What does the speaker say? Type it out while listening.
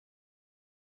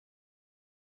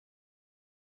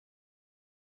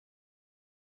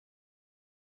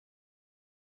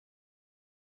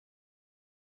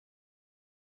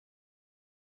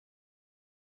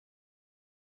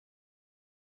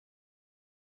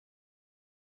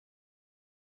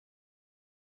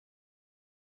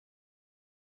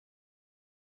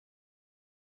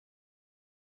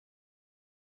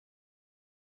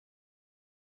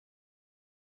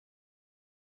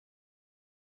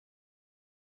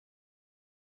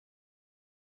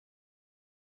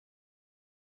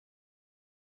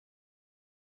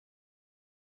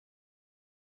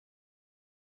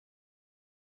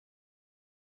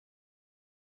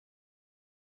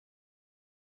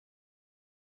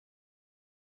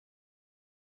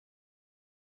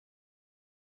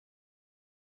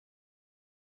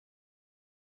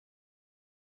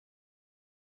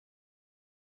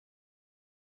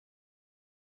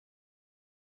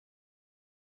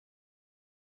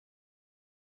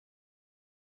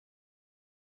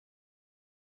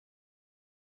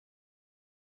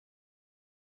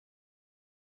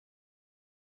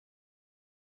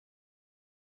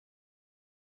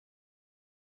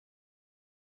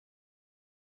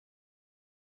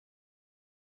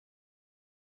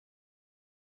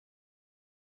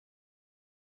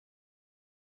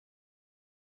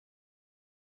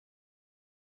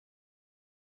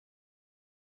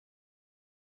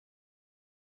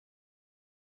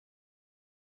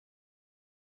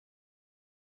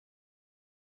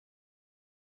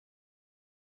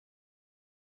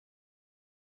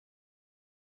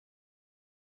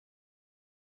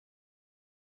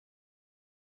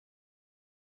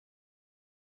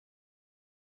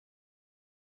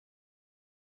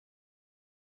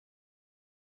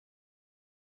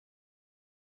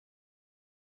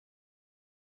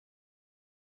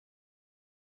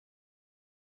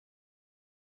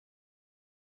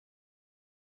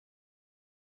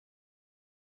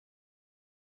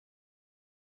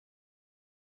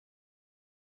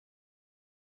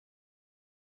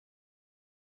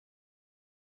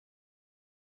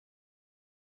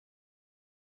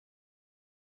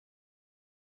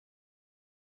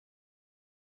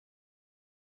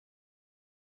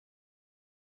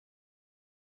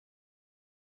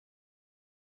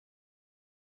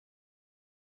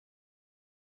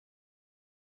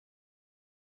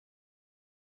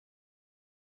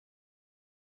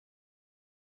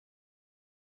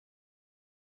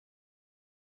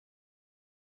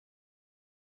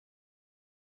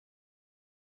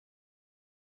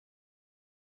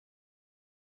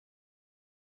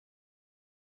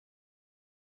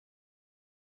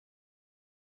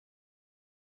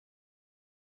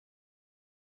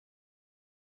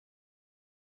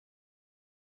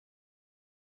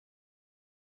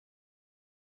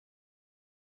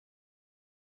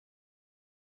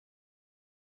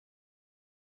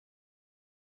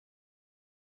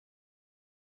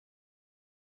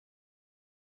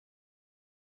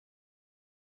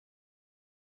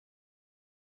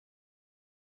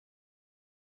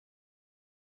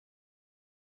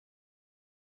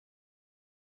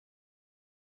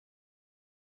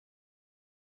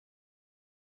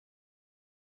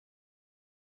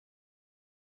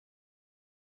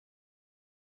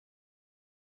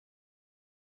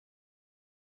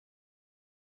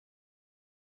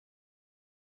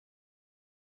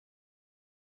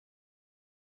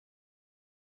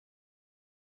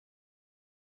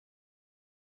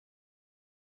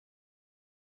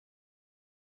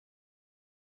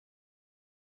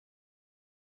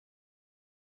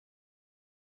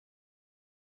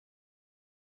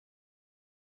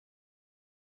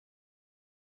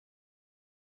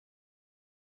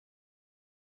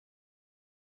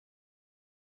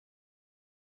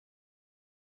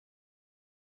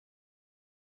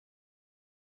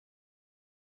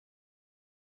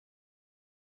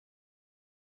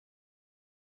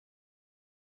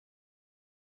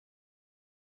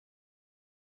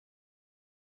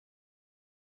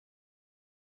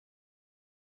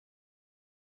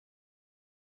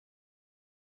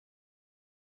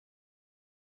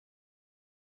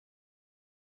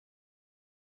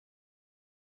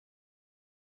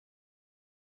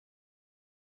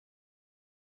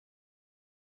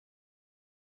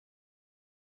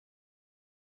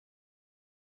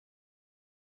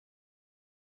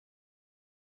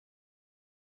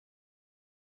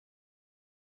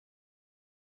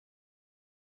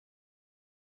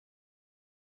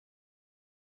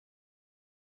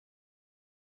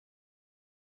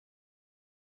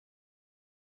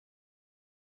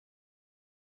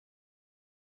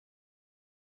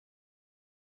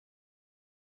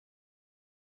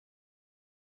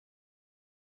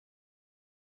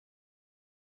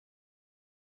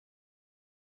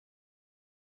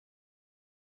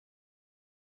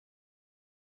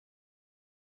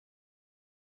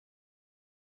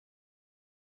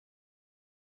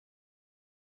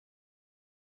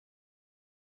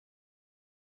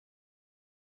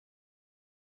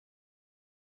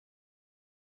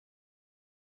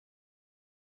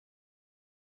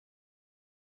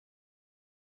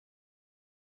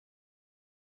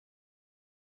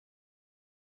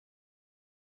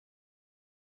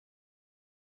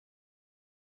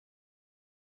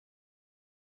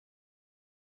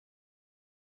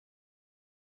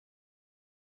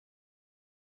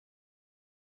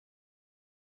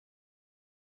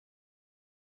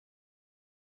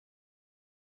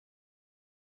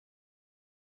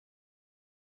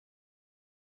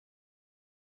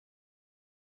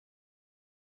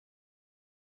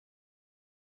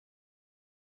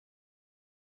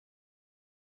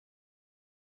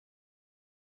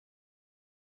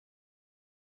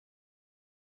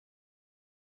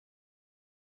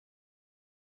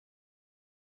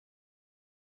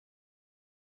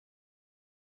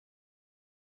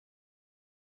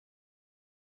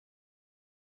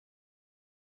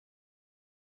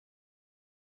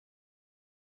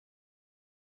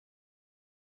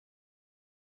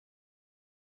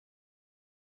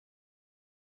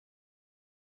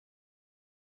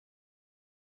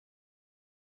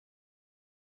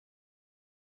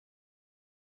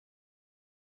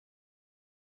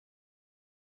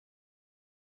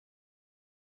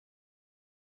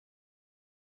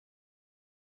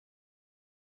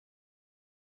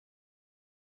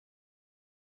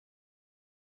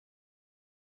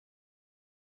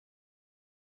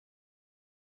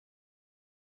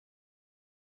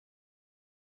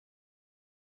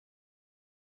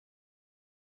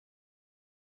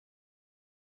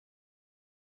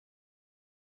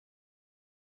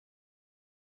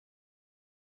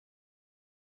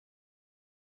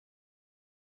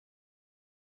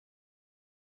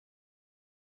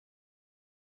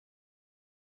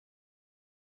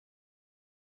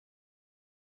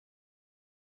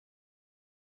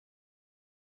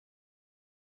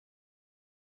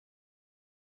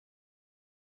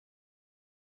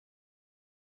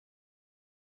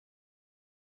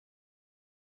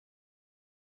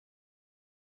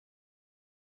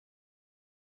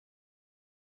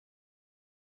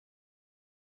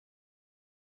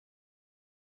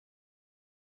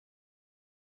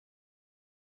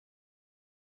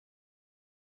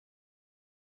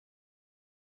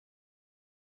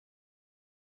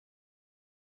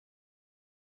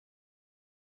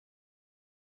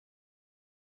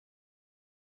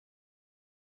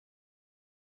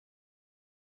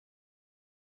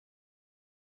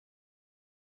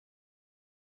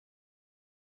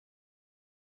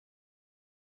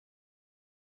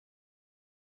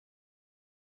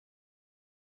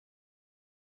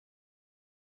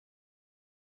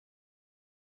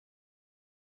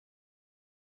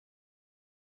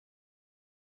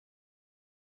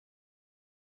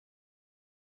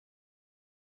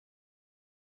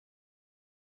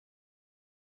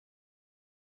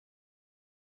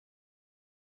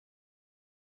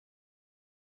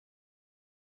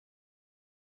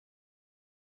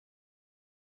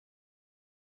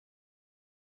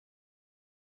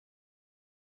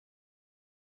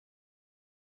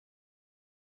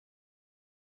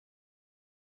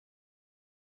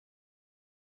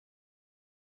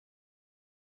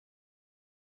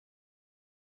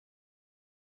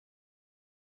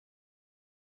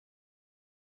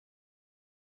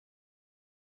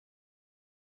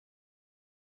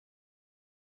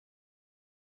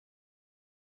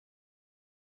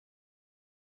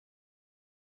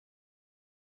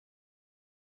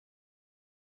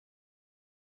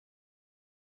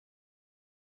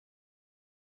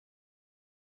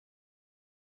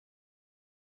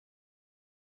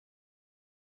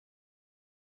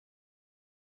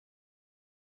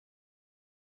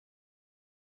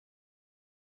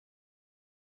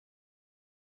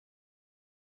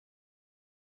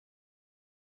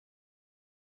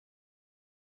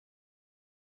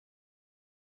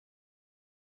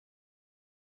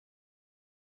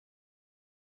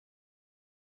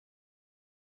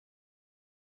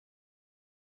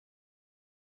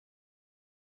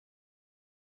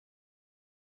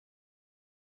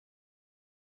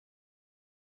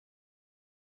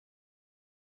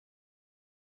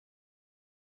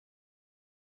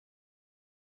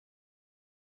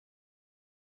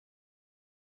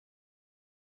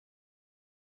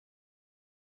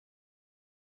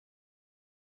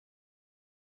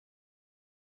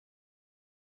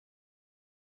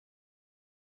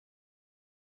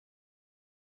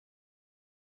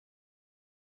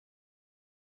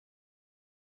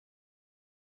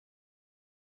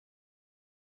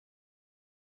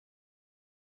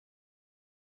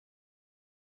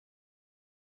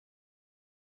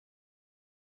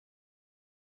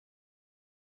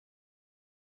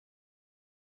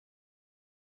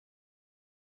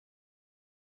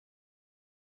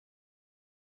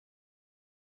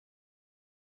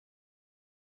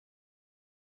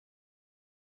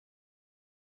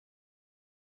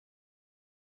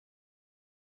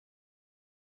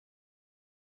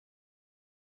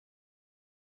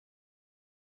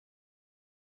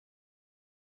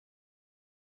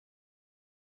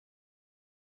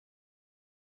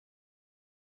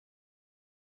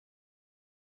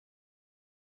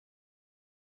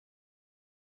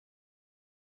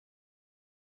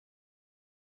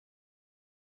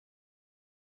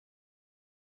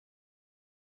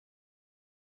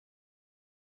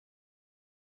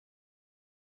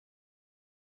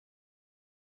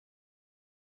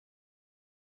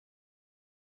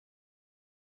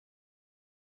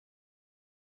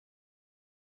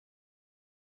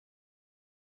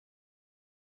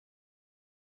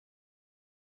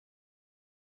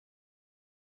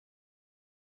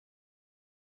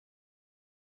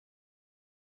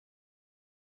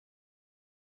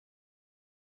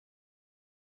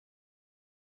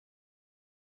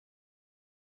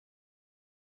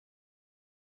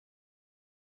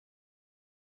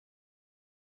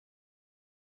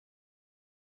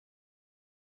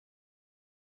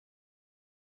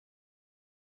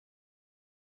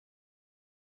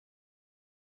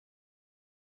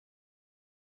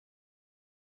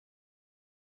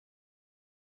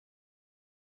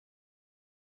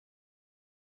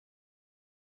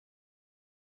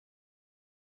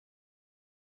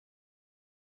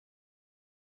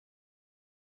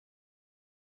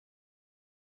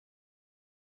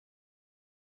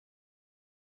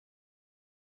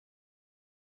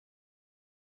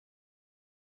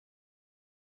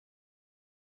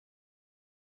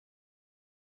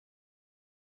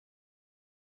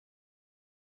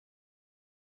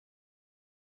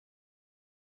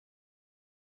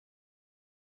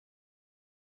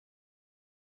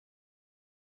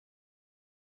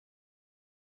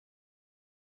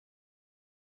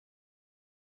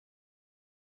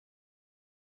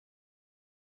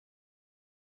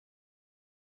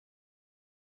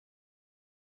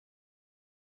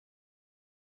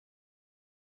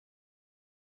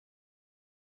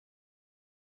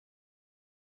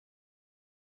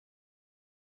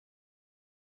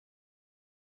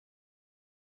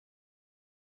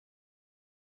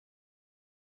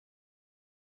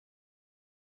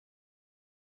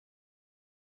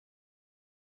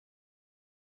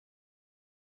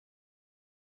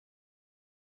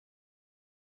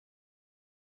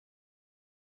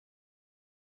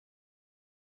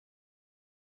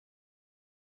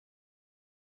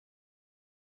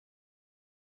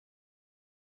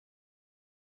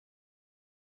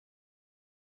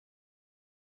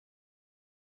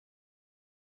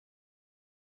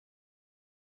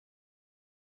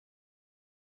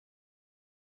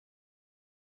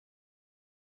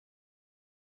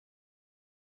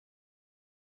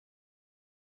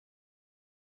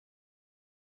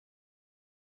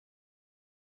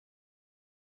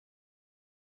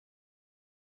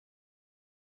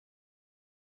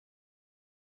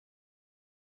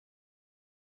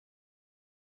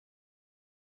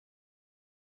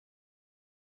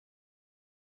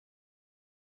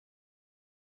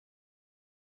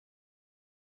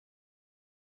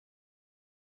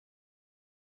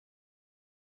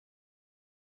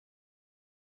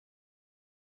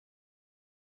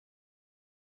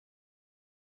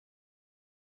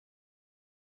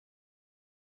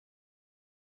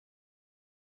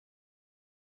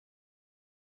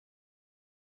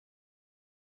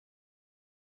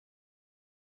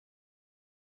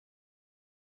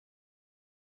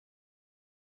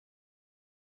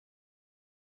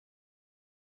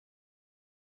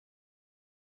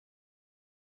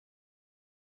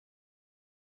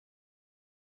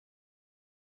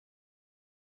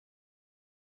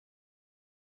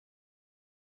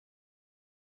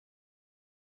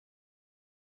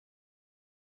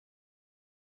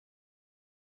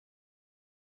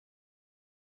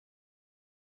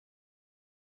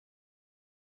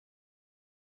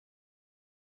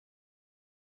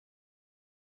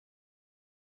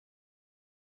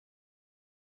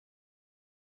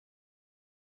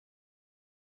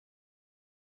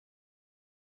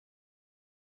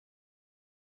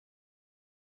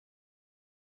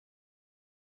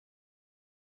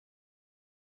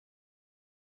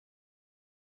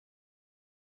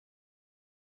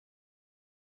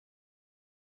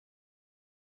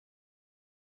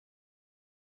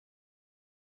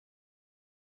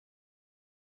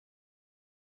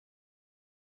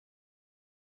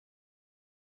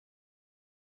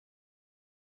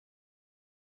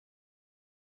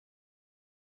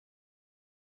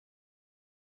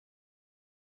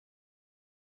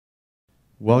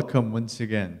Welcome once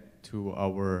again to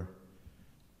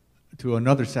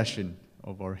another session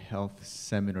of our health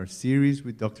seminar series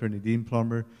with Dr. Nadine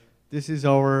Plummer. This is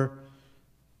our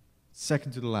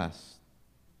second to the last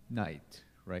night,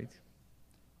 right?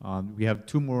 We have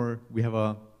two more. We have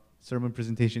a sermon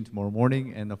presentation tomorrow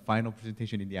morning and a final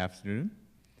presentation in the afternoon.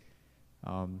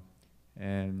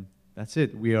 And that's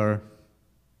it. We are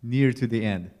near to the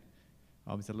end.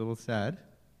 It's a little sad,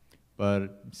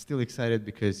 but I'm still excited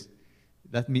because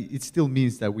it still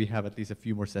means that we have at least a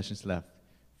few more sessions left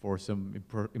for some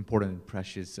important and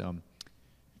precious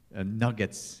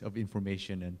nuggets of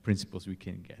information and principles we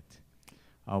can get.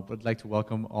 I'd like to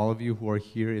welcome all of you who are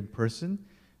here in person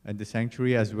at the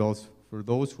sanctuary, as well as for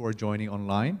those who are joining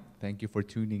online. Thank you for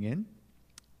tuning in,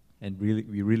 and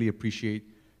we really appreciate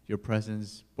your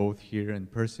presence both here in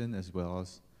person as well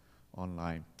as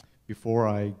online. Before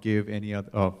I give any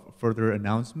further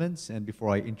announcements and before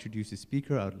I introduce the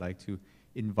speaker, I would like to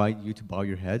invite you to bow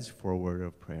your heads for a word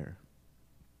of prayer.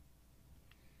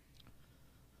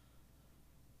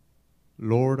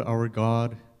 Lord our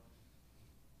God,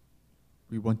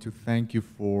 we want to thank you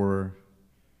for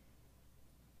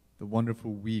the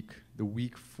wonderful week, the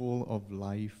week full of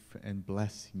life and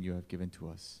blessing you have given to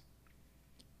us.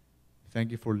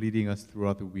 Thank you for leading us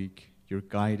throughout the week, your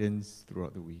guidance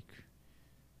throughout the week,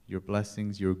 your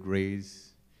blessings, your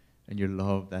grace, and your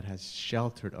love that has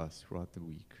sheltered us throughout the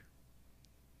week.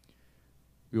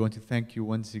 We want to thank you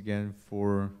once again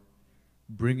for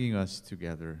bringing us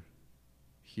together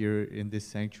here in this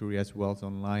sanctuary as well as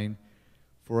online,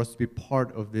 for us to be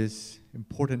part of this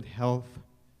important health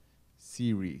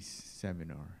series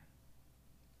seminar.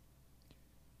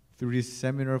 Through this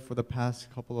seminar for the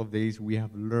past couple of days, we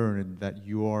have learned that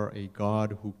you are a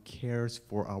God who cares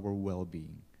for our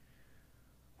well-being,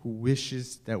 who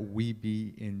wishes that we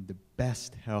be in the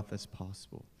best health as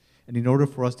possible. And in order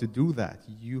for us to do that,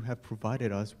 you have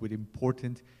provided us with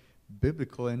important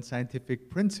biblical and scientific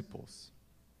principles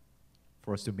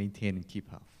for us to maintain and keep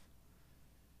health.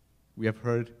 We have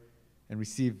heard and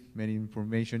received many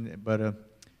information, but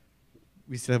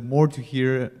we still have more to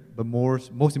hear. But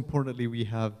most importantly, we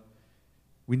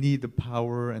need the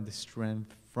power and the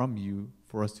strength from you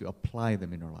for us to apply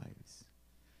them in our lives.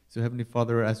 So Heavenly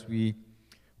Father, as we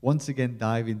once again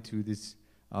dive into this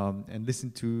and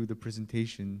listen to the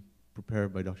presentation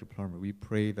prepared by Dr. Plummer, we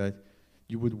pray that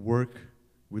you would work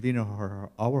within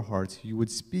our hearts, you would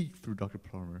speak through Dr.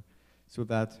 Plummer, so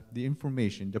that the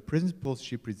information, the principles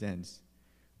she presents,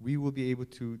 we will be able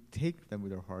to take them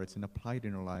with our hearts and apply it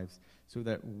in our lives, so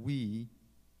that we,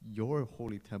 your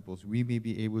holy temples, we may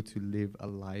be able to live a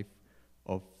life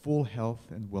of full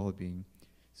health and well-being,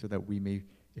 so that we may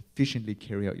efficiently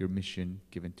carry out your mission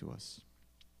given to us.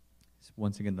 So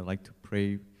once again, I'd like to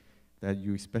pray that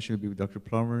you especially be with Dr.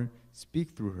 Plummer,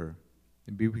 speak through her,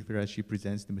 and be with her as she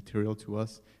presents the material to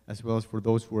us, as well as for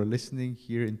those who are listening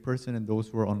here in person and those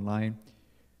who are online.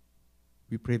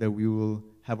 We pray that we will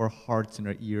have our hearts and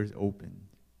our ears open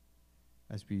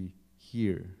as we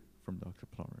hear from Dr.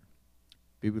 Plummer.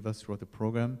 Be with us throughout the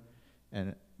program,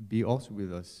 and be also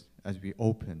with us as we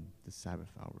open the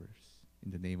Sabbath hours.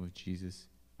 In the name of Jesus,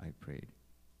 I prayed.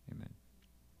 Amen.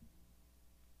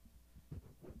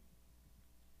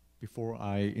 Before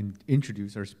I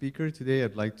introduce our speaker today, I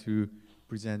would like to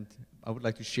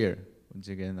share, once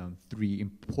again, three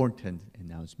important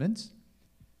announcements.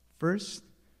 First,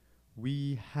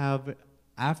 we have,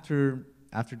 after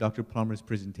Dr. Plummer's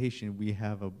presentation, we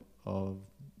have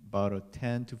about a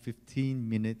 10 to 15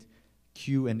 minute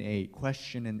Q&A,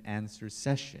 question and answer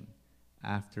session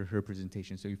after her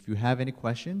presentation. So if you have any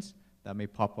questions that may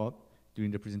pop up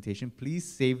during the presentation, please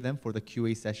save them for the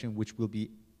QA session, which will be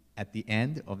at the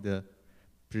end of the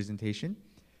presentation.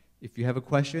 If you have a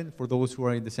question, for those who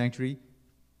are in the sanctuary,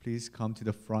 please come to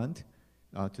the front,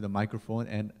 to the microphone,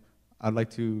 and I'd like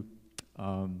to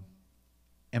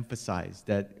emphasize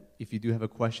that if you do have a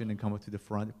question and come up to the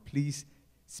front, please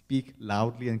speak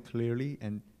loudly and clearly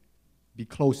and be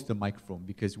close to the microphone,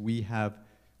 because we have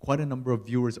quite a number of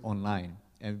viewers online,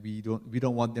 and we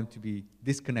don't want them to be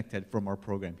disconnected from our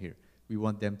program here. We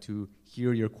want them to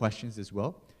hear your questions as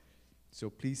well. So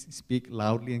please speak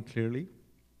loudly and clearly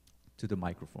to the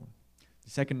microphone. The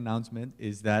second announcement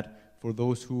is that for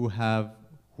those who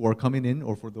are coming in,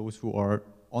 or for those who are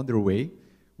on their way,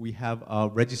 we have a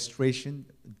registration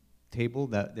table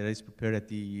that is prepared at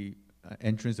the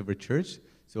entrance of our church.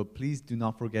 So please do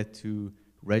not forget to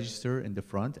register in the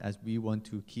front, as we want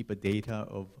to keep a data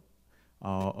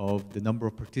of the number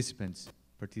of participants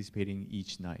participating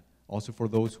each night. Also, for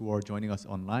those who are joining us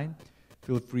online,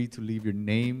 feel free to leave your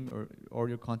name or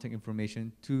your contact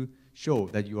information to show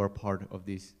that you are part of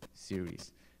this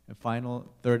series. And final,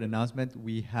 third announcement,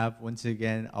 we have once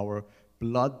again our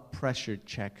blood pressure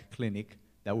check clinic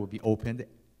that will be opened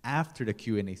after the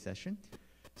Q&A session.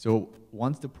 So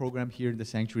once the program here in the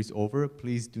sanctuary is over,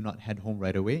 please do not head home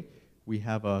right away. We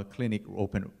have a clinic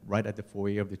open right at the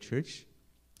foyer of the church.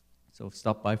 So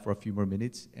stop by for a few more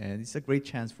minutes, and it's a great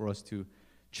chance for us to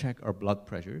check our blood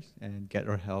pressures and get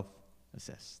our health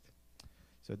assessed.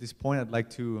 So at this point, I'd like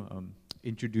to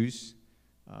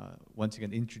once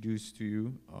again introduce to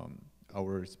you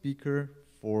our speaker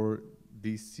for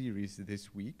this series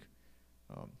this week.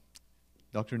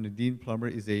 Dr. Nadine Plummer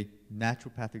is a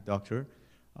naturopathic doctor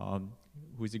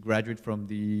who is a graduate from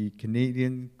the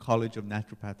Canadian College of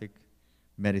Naturopathic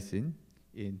Medicine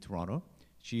in Toronto.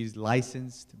 She is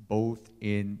licensed both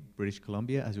in British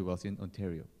Columbia as well as in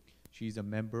Ontario. She is a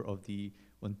member of the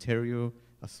Ontario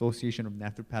Association of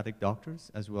Naturopathic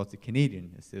Doctors as well as the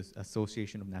Canadian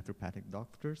Association of Naturopathic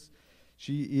Doctors.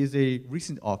 She is a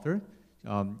recent author.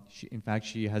 In fact,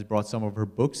 she has brought some of her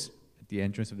books at the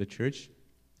entrance of the church.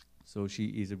 So she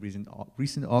is a recent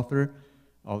author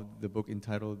of the book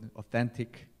entitled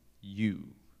Authentic You.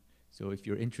 So if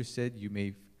you're interested, you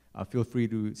may feel free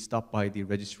to stop by the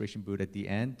registration booth at the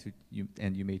end,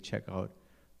 and you may check out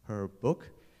her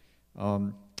book.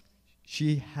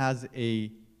 She has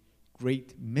a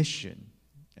great mission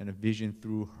and a vision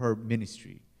through her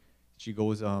ministry. She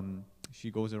goes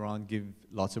around, give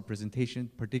lots of presentations,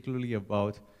 particularly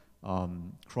about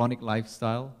chronic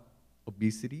lifestyle,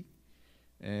 obesity,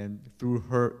 and through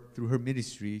her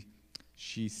ministry,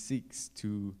 she seeks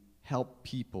to help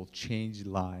people change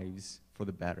lives for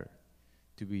the better,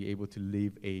 to be able to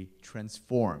live a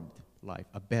transformed life,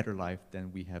 a better life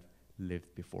than we have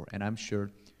lived before. And I'm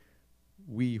sure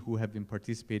we who have been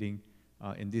participating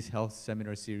in this health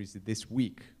seminar series this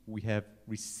week, we have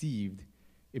received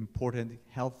important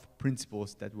health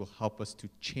principles that will help us to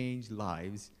change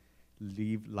lives,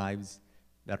 live lives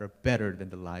that are better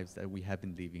than the lives that we have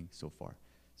been living so far.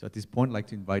 So at this point, I'd like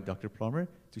to invite Dr. Plummer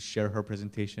to share her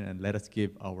presentation, and let us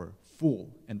give our full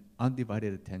and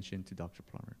undivided attention to Dr.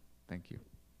 Plummer. Thank you.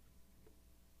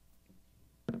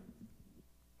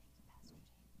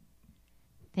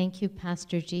 Thank you,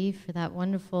 Pastor G, for that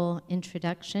wonderful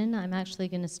introduction. I'm actually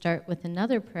going to start with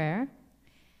another prayer.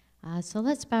 So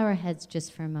let's bow our heads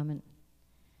just for a moment.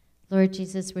 Lord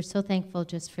Jesus, we're so thankful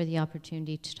just for the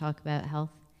opportunity to talk about health.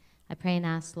 I pray and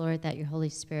ask, Lord, that your Holy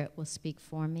Spirit will speak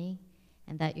for me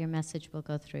and that your message will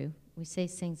go through. We say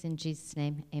things in Jesus'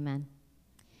 name, amen.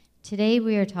 Today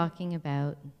we are talking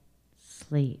about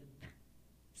sleep.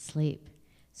 Sleep.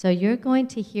 So you're going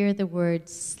to hear the word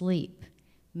sleep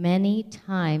many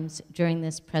times during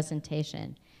this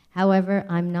presentation. However,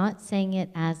 I'm not saying it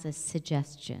as a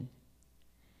suggestion.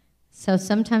 So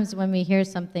sometimes when we hear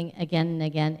something again and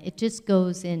again, it just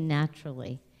goes in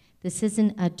naturally. This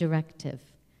isn't a directive.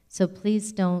 So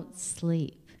please don't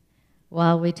sleep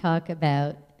while we talk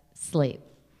about sleep.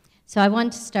 So I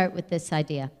want to start with this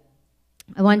idea.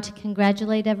 I want to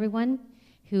congratulate everyone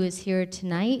who is here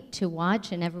tonight to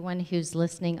watch, and everyone who's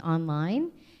listening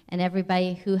online, and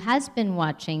everybody who has been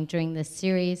watching during this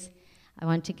series. I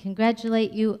want to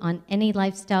congratulate you on any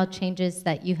lifestyle changes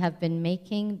that you have been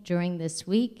making during this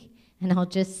week. And I'll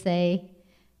just say,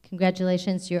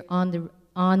 congratulations, you're on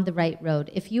the right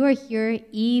road. If you are here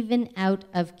even out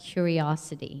of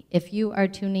curiosity, if you are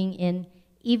tuning in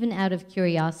even out of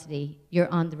curiosity, you're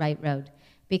on the right road.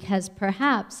 Because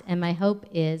perhaps, and my hope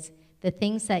is, the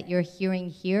things that you're hearing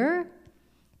here,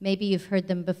 maybe you've heard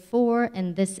them before,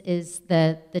 and this is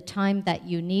the time that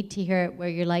you need to hear it, where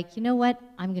you're like, you know what,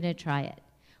 I'm going to try it.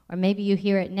 Or maybe you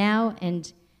hear it now,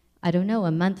 and I don't know,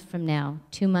 a month from now,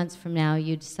 2 months from now,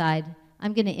 you decide,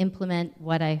 I'm going to implement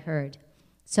what I heard.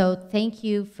 So thank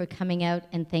you for coming out,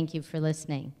 and thank you for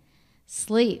listening.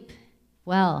 Sleep,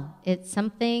 well, it's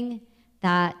something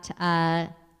that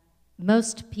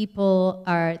most people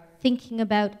are thinking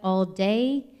about all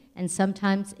day, and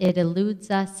sometimes it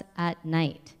eludes us at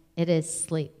night. It is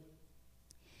sleep.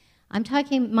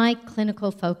 My clinical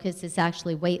focus is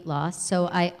actually weight loss, so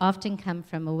I often come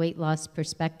from a weight loss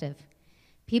perspective.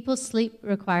 People's sleep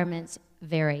requirements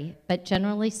vary, but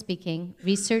generally speaking,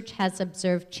 research has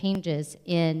observed changes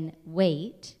in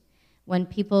weight when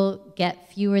people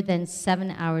get fewer than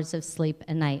 7 hours of sleep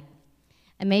a night.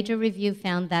 A major review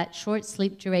found that short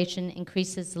sleep duration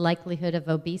increases the likelihood of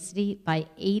obesity by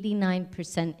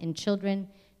 89% in children,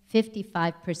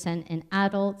 55% in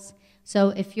adults. So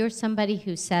if you're somebody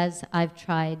who says, I've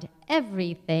tried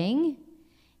everything,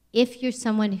 if you're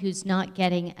someone who's not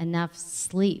getting enough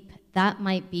sleep, that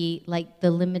might be like the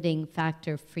limiting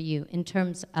factor for you in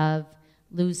terms of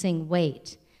losing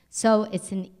weight. So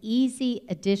it's an easy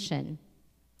addition.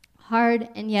 hard,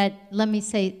 and yet, let me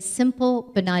say,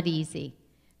 simple but not easy.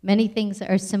 Many things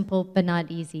are simple but not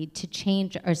easy to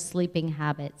change our sleeping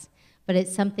habits, but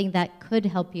it's something that could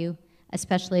help you,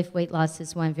 especially if weight loss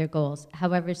is one of your goals.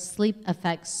 However, sleep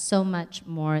affects so much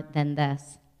more than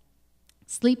this.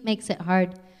 Sleep makes it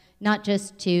hard not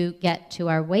just to get to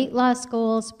our weight loss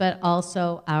goals, but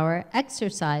also our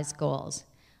exercise goals.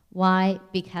 Why?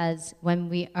 Because when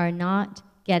we are not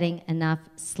getting enough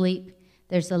sleep,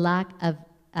 there's a lack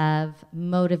of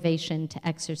motivation to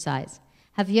exercise.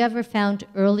 Have you ever found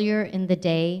earlier in the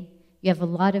day, you have a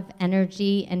lot of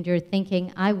energy and you're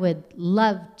thinking, I would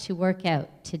love to work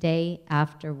out today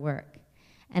after work.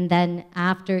 And then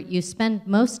after you spend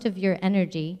most of your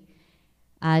energy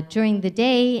during the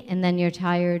day and then you're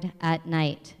tired at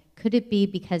night. Could it be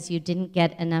because you didn't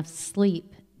get enough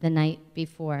sleep the night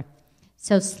before?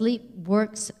 So sleep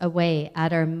works away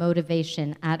at our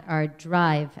motivation, at our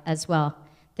drive as well.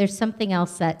 There's something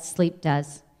else that sleep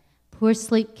does. Poor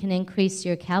sleep can increase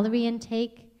your calorie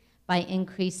intake by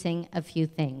increasing a few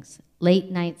things. Late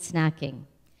night snacking.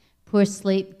 Poor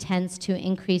sleep tends to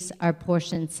increase our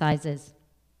portion sizes.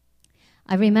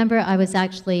 I remember I was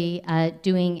actually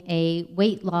doing a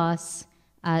weight loss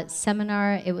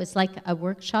seminar. It was like a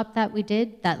workshop that we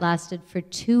did that lasted for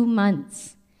 2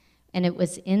 months. And it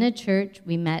was in a church.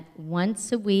 We met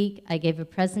once a week. I gave a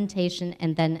presentation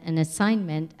and then an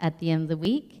assignment at the end of the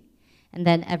week. And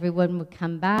then everyone would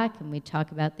come back and we'd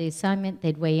talk about the assignment.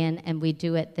 They'd weigh in and we'd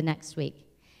do it the next week.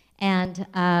 And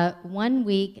 1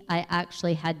 week I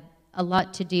actually had a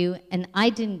lot to do and I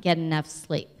didn't get enough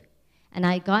sleep. And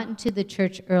I got into the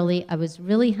church early. I was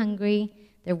really hungry.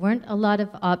 There weren't a lot of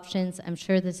options. I'm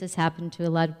sure this has happened to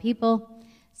a lot of people.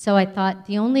 So I thought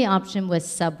the only option was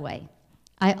Subway.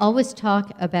 I always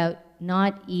talk about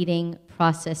not eating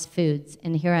processed foods,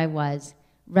 and here I was,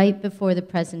 right before the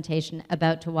presentation,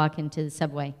 about to walk into the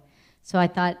Subway. So I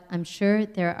thought, I'm sure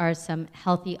there are some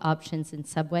healthy options in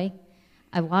Subway.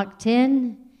 I walked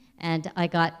in, and I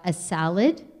got a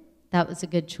salad. That was a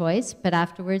good choice, but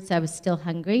afterwards I was still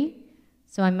hungry,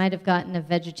 so I might have gotten a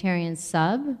vegetarian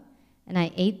sub, and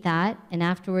I ate that, and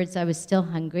afterwards I was still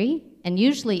hungry. And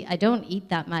usually I don't eat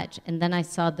that much. And then I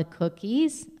saw the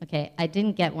cookies. Okay, I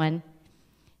didn't get one.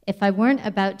 If I weren't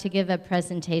about to give a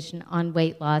presentation on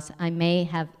weight loss, I may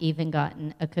have even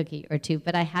gotten a cookie or two.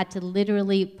 But I had to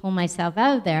literally pull myself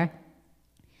out of there.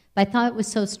 But I thought it was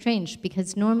so strange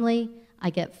because normally I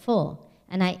get full.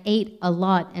 And I ate a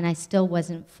lot and I still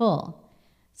wasn't full.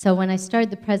 So when I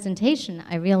started the presentation,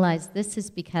 I realized this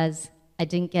is because I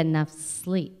didn't get enough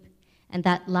sleep. And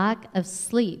that lack of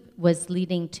sleep was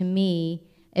leading to me,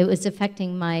 it was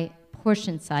affecting my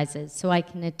portion sizes. So I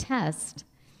can attest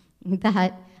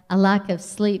that a lack of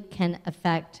sleep can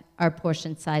affect our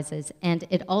portion sizes. And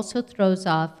it also throws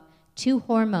off 2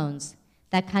 hormones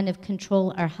that kind of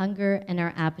control our hunger and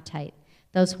our appetite.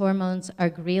 Those hormones are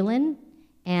ghrelin,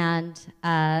 and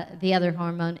the other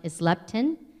hormone is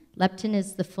leptin. Leptin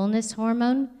is the fullness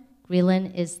hormone.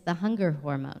 Ghrelin is the hunger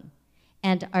hormone.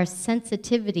 And our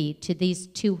sensitivity to these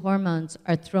 2 hormones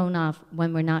are thrown off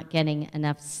when we're not getting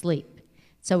enough sleep.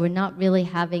 So we're not really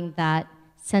having that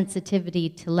sensitivity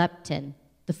to leptin,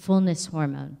 the fullness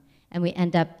hormone, and we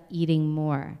end up eating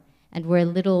more. And we're a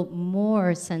little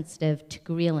more sensitive to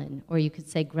ghrelin, or you could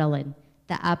say ghrelin,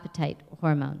 the appetite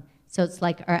hormone. So it's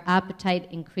like our appetite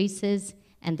increases,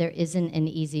 and there isn't an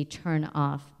easy turn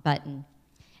off button.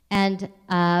 And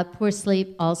poor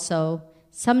sleep also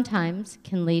sometimes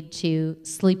can lead to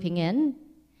sleeping in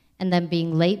and then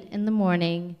being late in the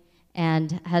morning.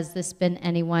 And has this been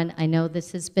anyone? I know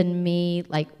this has been me,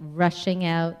 like rushing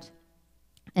out,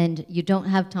 and you don't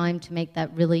have time to make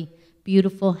that really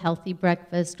beautiful, healthy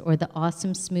breakfast or the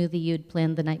awesome smoothie you'd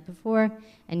planned the night before,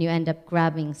 and you end up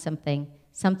grabbing something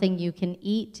you can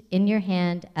eat in your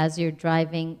hand as you're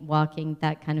driving, walking,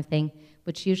 that kind of thing,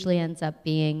 which usually ends up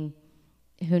being,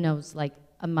 who knows, like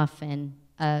a muffin,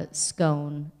 a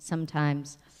scone,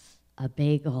 sometimes a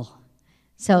bagel.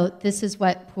 So this is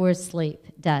what poor sleep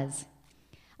does.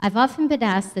 I've often been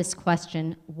asked this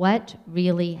question, what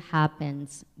really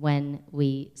happens when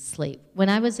we sleep? When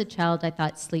I was a child, I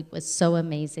thought sleep was so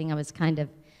amazing. I was kind of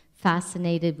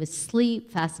fascinated with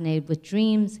sleep, fascinated with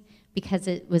dreams, because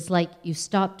it was like you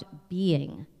stopped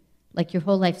being. Like your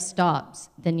whole life stops.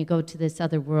 Then you go to this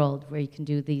other world where you can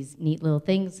do these neat little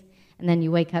things, and then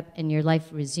you wake up and your life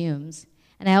resumes.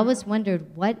 And I always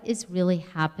wondered, what is really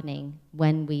happening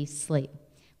when we sleep?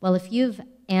 Well, if you've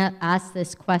asked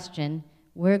this question,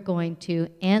 we're going to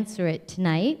answer it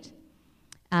tonight.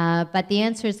 But the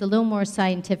answer is a little more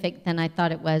scientific than I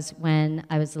thought it was when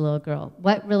I was a little girl.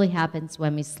 What really happens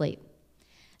when we sleep?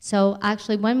 So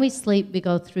actually, when we sleep, we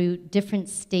go through different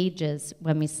stages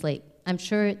when we sleep. I'm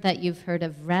sure that you've heard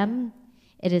of REM.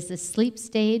 It is a sleep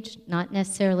stage, not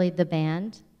necessarily the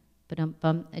band, but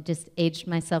I just aged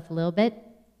myself a little bit.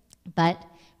 But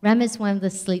REM is one of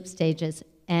the sleep stages.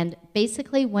 And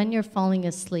basically, when you're falling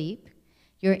asleep,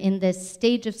 you're in this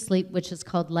stage of sleep which is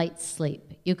called light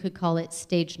sleep. You could call it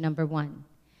stage number 1.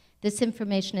 This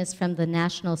information is from the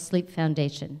National Sleep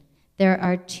Foundation. There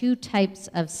are 2 types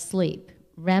of sleep.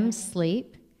 REM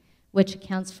sleep, which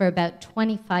accounts for about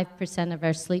 25% of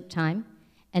our sleep time,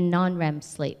 and non-REM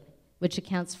sleep, which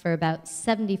accounts for about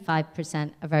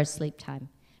 75% of our sleep time.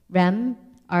 REM,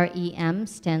 R-E-M,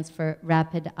 stands for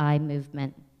rapid eye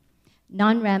movement.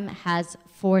 Non-REM has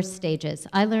 4 stages.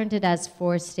 I learned it as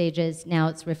 4 stages. Now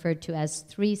it's referred to as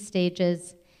 3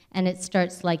 stages, and it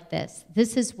starts like this.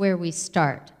 This is where we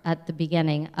start at the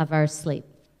beginning of our sleep,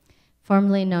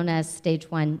 formerly known as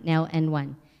stage 1, now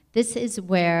N1. This is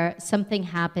where something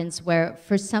happens where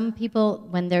for some people,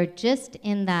 when they're just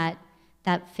in that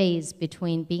phase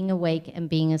between being awake and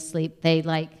being asleep, they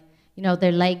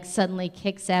their leg suddenly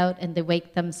kicks out and they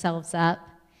wake themselves up.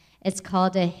 It's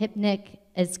called hypnic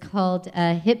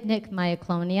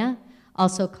myoclonia,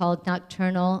 also called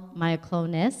nocturnal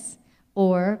myoclonus,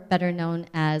 or better known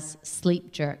as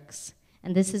sleep jerks.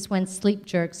 And this is when sleep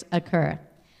jerks occur.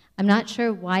 I'm not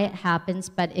sure why it happens,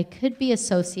 but it could be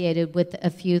associated with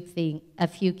a few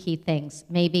key things.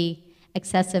 Maybe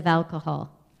excessive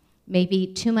alcohol, maybe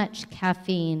too much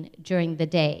caffeine during the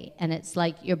day, and it's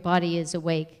like your body is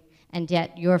awake and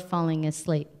yet you're falling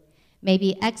asleep.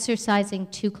 Maybe exercising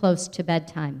too close to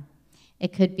bedtime.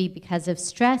 It could be because of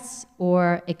stress,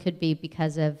 or it could be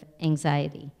because of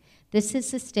anxiety. This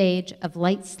is the stage of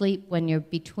light sleep when you're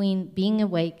between being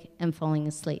awake and falling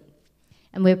asleep.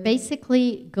 And we're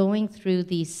basically going through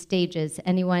these stages.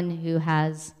 Anyone who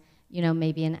has,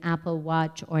 maybe an Apple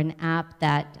Watch or an app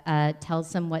that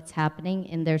tells them what's happening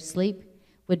in their sleep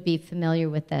would be familiar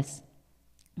with this.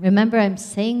 Remember, I'm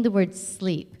saying the word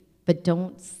sleep, but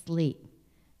don't sleep.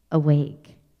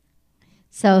 Awake.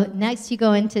 So next you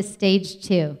go into stage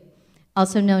 2,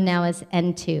 also known now as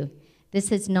N2.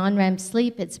 This is non-REM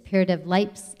sleep. It's a period of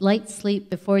light sleep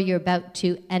before you're about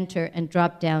to enter and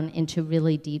drop down into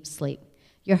really deep sleep.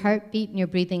 Your heartbeat and your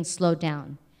breathing slow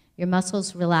down. Your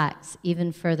muscles relax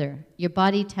even further. Your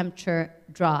body temperature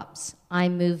drops. Eye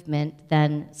movement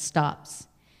then stops.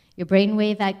 Your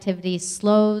brainwave activity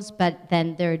slows, but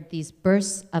then there are these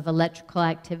bursts of electrical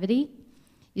activity.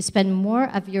 You spend more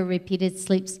of your repeated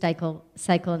sleep cycle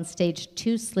in stage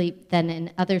 2 sleep than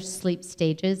in other sleep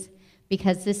stages,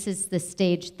 because this is the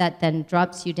stage that then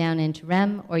drops you down into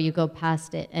REM, or you go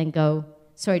past it and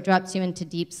drops you into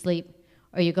deep sleep,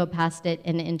 or you go past it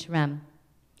and into REM.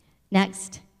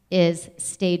 Next is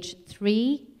stage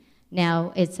 3.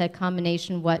 Now it's a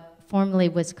combination what formerly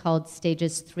was called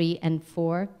stages 3 and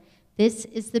 4. This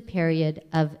is the period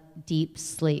of deep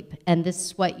sleep, and this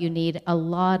is what you need a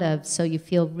lot of so you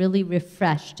feel really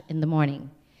refreshed in the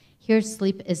morning. Here,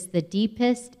 sleep is the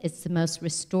deepest, it's the most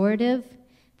restorative.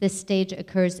 This stage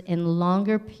occurs in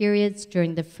longer periods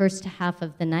during the first half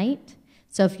of the night.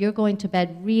 So if you're going to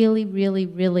bed really, really,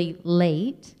 really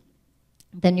late,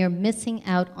 then you're missing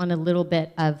out on a little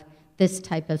bit of this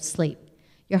type of sleep.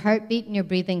 Your heartbeat and your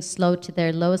breathing slow to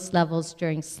their lowest levels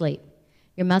during sleep.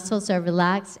 Your muscles are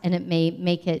relaxed, and it may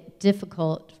make it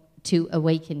difficult to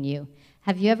awaken you.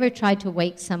 Have you ever tried to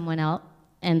wake someone up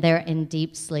and they're in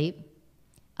deep sleep?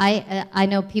 I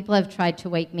know people have tried to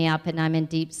wake me up and I'm in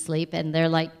deep sleep and they're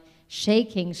like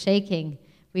shaking.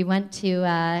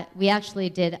 We actually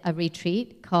did a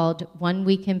retreat called 1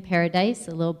 Week in Paradise,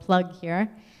 a little plug here,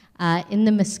 in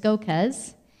the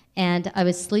Muskokas, and I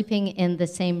was sleeping in the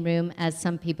same room as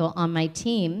some people on my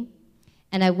team,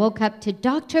 and I woke up to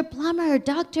Dr.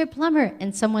 Plummer,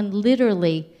 and someone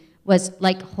literally was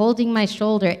like holding my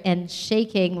shoulder and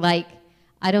shaking like,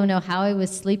 I don't know how I was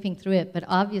sleeping through it, but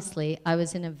obviously I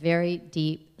was in a very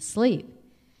deep sleep.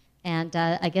 And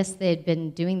I guess they had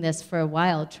been doing this for a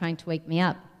while, trying to wake me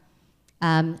up.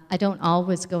 I don't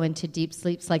always go into deep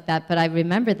sleeps like that, but I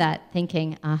remember that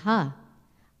thinking, aha,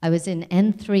 I was in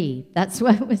N3. That's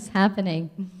what was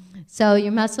happening. So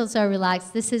your muscles are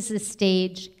relaxed. This is a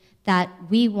stage that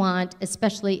we want,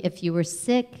 especially if you were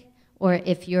sick or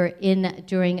if you're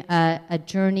during a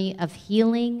journey of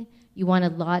healing. You want a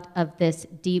lot of this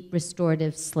deep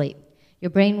restorative sleep. Your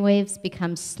brain waves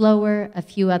become slower. A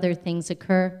few other things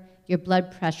occur. Your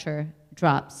blood pressure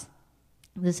drops.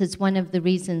 This is one of the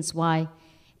reasons why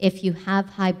if you have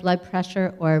high blood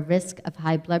pressure or a risk of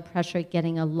high blood pressure,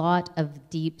 getting a lot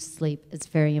of deep sleep is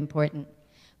very important.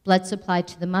 Blood supply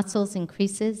to the muscles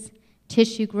increases.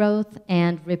 tissue growth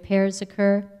and repairs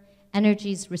occur,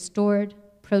 energy is restored,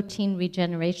 protein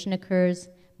regeneration occurs,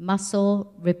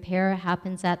 muscle repair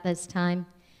happens at this time.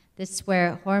 This is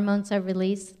where hormones are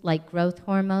released, like growth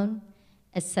hormone,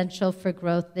 essential for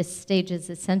growth. This stage is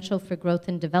essential for growth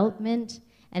and development,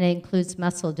 and it includes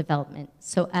muscle development.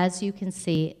 So as you can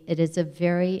see, it is a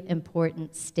very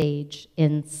important stage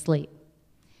in sleep.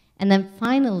 And then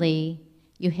finally,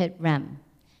 you hit REM.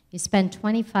 You spend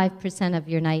 25% of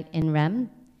your night in REM.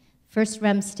 First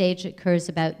REM stage occurs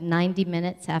about 90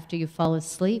 minutes after you fall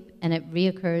asleep, and it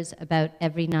reoccurs about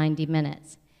every 90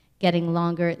 minutes, getting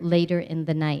longer later in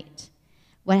the night.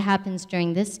 What happens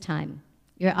during this time?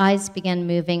 Your eyes begin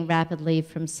moving rapidly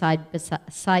from side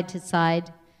to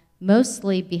side,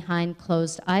 mostly behind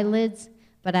closed eyelids,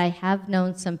 but I have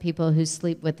known some people who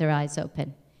sleep with their eyes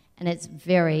open, and it's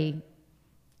very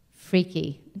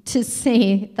freaky to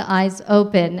see the eyes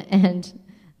open and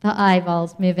the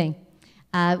eyeballs moving.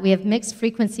 We have mixed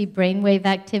frequency brainwave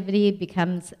activity,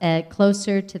 becomes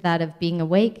closer to that of being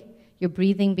awake. Your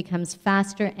breathing becomes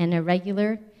faster and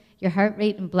irregular. Your heart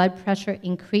rate and blood pressure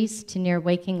increase to near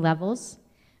waking levels.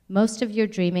 Most of your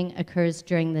dreaming occurs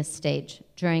during this stage,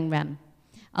 during REM,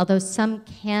 although some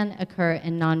can occur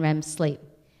in non-REM sleep.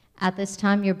 At this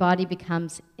time, your body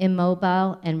becomes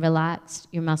immobile and relaxed.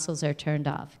 Your muscles are turned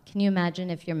off. Can you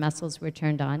imagine if your muscles were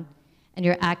turned on and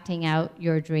you're acting out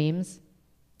your dreams?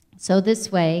 So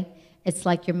this way, it's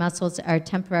like your muscles are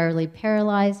temporarily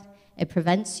paralyzed. It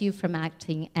prevents you from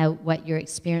acting out what you're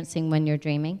experiencing when you're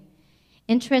dreaming.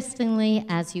 Interestingly,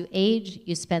 as you age,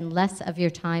 you spend less of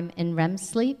your time in REM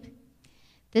sleep.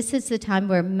 This is the time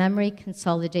where memory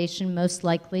consolidation most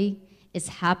likely is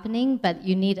happening, but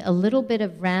you need a little bit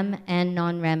of REM and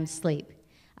non-REM sleep.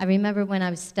 I remember when I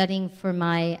was studying for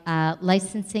my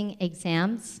licensing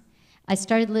exams, I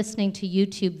started listening to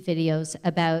YouTube videos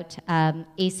about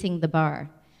acing the bar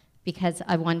because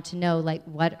I wanted to know, like,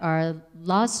 what are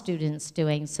law students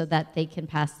doing so that they can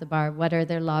pass the bar? What are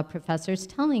their law professors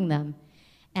telling them?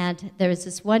 And there was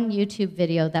this one YouTube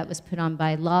video that was put on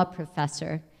by a law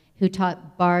professor who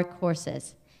taught bar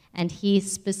courses. And he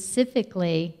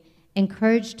specifically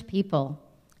encouraged people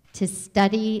to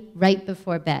study right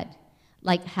before bed.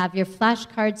 Like, have your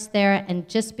flashcards there, and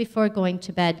just before going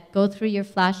to bed, go through your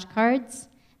flashcards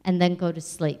and then go to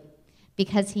sleep.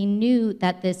 Because he knew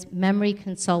that this memory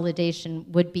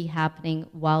consolidation would be happening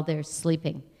while they're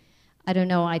sleeping. I don't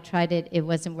know, I tried it, it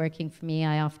wasn't working for me.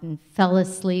 I often fell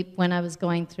asleep when I was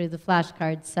going through the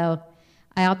flashcards, so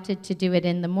I opted to do it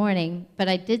in the morning, but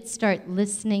I did start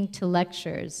listening to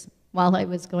lectures while I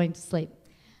was going to sleep.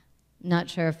 Not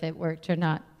sure if it worked or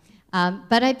not,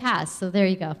 but I passed, so there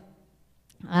you go.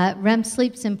 REM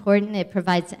sleep's important. It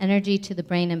provides energy to the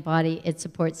brain and body. It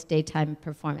supports daytime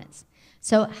performance.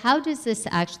 So how does this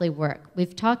actually work?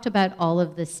 We've talked about all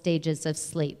of the stages of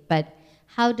sleep, but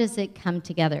how does it come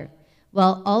together?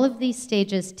 Well, all of these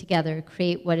stages together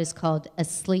create what is called a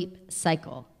sleep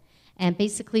cycle. And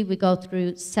basically, we go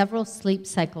through several sleep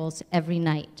cycles every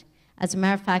night. As a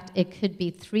matter of fact, it could be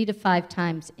 3 to 5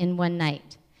 times in one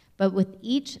night. But with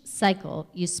each cycle,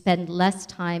 you spend less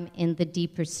time in the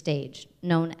deeper stage,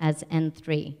 known as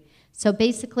N3. So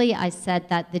basically, I said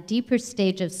that the deeper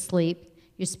stage of sleep,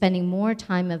 you're spending more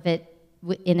time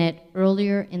in it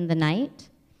earlier in the night,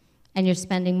 and you're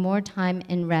spending more time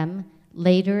in REM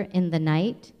later in the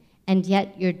night, and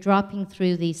yet you're dropping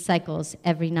through these cycles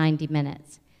every 90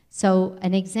 minutes. So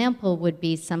an example would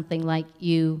be something like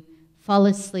you fall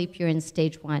asleep, you're in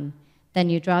stage 1, then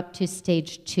you drop to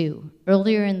stage 2.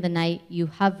 Earlier in the night, you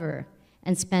hover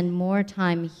and spend more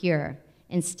time here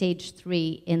in stage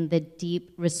 3 in the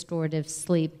deep restorative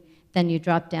sleep. Then you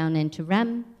drop down into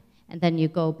REM, and then you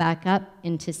go back up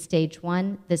into stage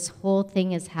 1. This whole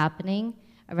thing is happening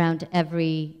around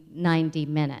every 90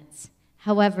 minutes.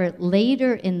 However,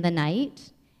 later in the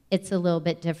night, it's a little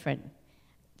bit different.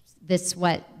 This is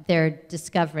what they're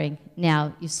discovering.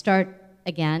 Now, you start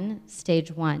again,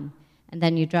 stage 1, and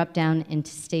then you drop down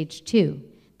into stage 2.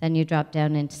 Then you drop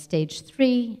down into stage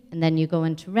 3, and then you go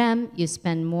into REM. You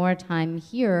spend more time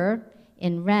here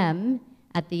in REM.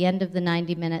 At the end of the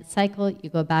 90-minute cycle, you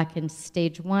go back into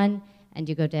stage 1, and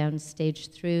you go down stage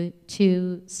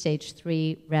 2, stage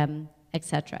 3, REM,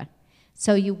 etc.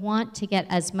 So you want to get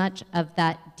as much of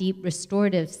that deep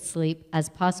restorative sleep as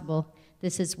possible.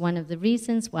 This is one of the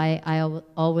reasons why I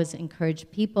always encourage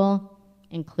people,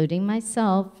 including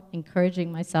myself,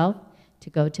 encouraging myself to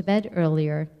go to bed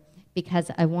earlier, because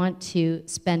I want to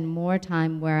spend more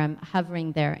time where I'm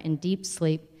hovering there in deep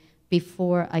sleep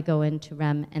before I go into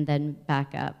REM and then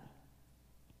back up.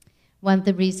 One of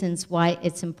the reasons why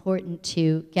it's important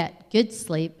to get good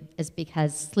sleep is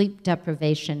because sleep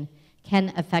deprivation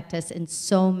can affect us in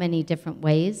so many different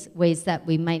ways, ways that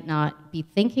we might not be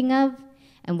thinking of,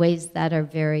 and ways that are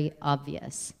very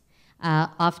obvious.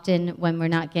 Often when we're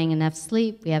not getting enough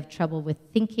sleep, we have trouble with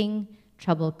thinking,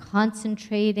 trouble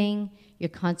concentrating. Your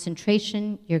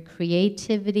concentration, your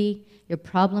creativity, your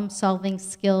problem-solving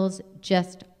skills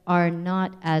just are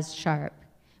not as sharp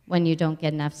when you don't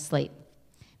get enough sleep.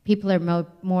 People are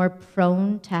more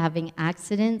prone to having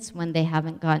accidents when they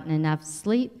haven't gotten enough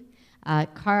sleep,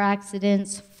 car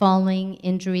accidents, falling,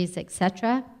 injuries,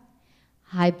 etc.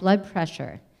 High blood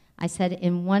pressure. I said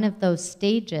in one of those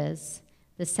stages,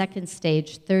 the second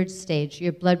stage, third stage,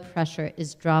 your blood pressure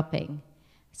is dropping.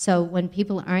 So when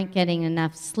people aren't getting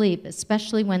enough sleep,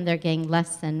 especially when they're getting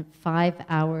less than 5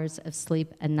 hours of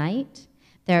sleep a night,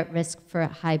 they're at risk for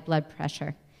high blood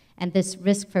pressure. And this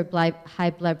risk for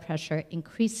high blood pressure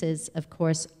increases, of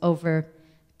course, over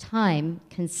time,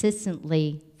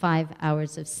 consistently 5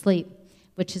 hours of sleep,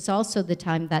 which is also the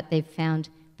time that they've found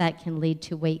that can lead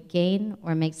to weight gain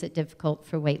or makes it difficult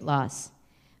for weight loss.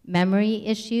 Memory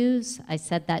issues, I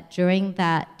said that during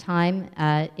that time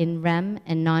in REM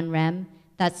and non-REM,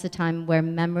 that's the time where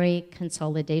memory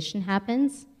consolidation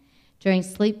happens. During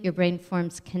sleep, your brain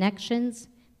forms connections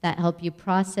that help you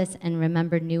process and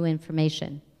remember new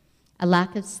information. A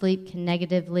lack of sleep can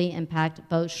negatively impact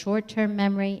both short-term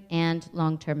memory and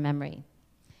long-term memory.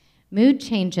 Mood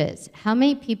changes. How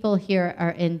many people here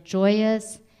are in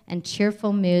joyous and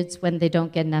cheerful moods when they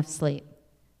don't get enough sleep?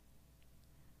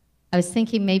 I was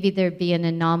thinking maybe there'd be an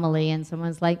anomaly and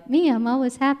someone's like, me, I'm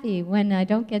always happy when I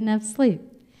don't get enough sleep.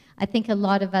 I think a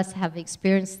lot of us have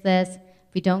experienced this.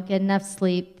 If you don't get enough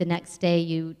sleep, the next day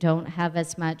you don't have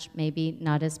as much, maybe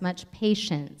not as much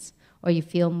patience, or you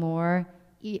feel more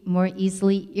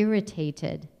easily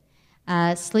irritated.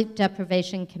 Sleep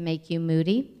deprivation can make you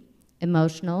moody,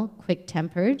 emotional,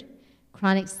 quick-tempered.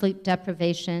 Chronic sleep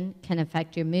deprivation can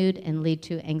affect your mood and lead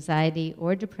to anxiety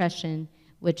or depression,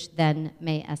 which then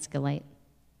may escalate.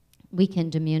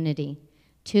 Weakened immunity.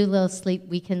 Too little sleep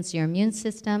weakens your immune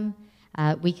system,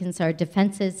 weakens our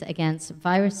defenses against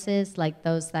viruses like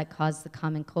those that cause the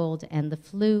common cold and the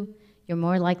flu. You're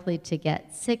more likely to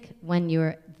get sick when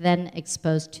you're then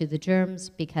exposed to the germs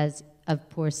because of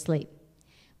poor sleep.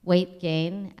 Weight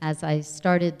gain, as I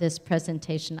started this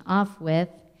presentation off with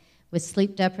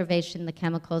sleep deprivation, the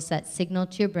chemicals that signal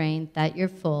to your brain that you're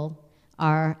full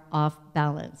are off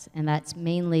balance, and that's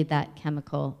mainly that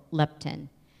chemical leptin.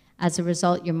 As a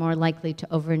result, you're more likely to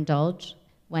overindulge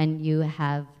when you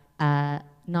have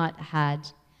not had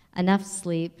enough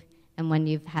sleep, and when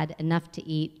you've had enough to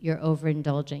eat, you're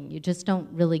overindulging. You just don't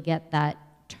really get that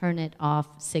turn it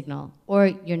off signal, or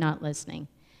you're not listening.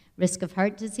 Risk of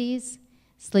heart disease.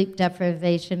 Sleep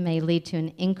deprivation may lead to an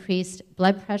increased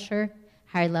blood pressure,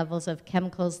 higher levels of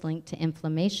chemicals linked to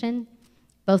inflammation,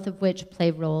 both of which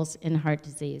play roles in heart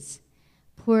disease.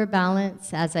 Poor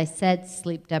balance, as I said,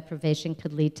 sleep deprivation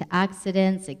could lead to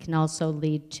accidents. It can also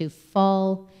lead to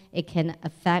fall. It can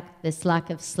affect, this lack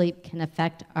of sleep can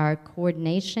affect our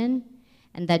coordination,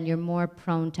 and then you're more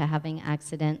prone to having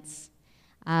accidents.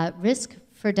 Risk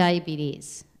for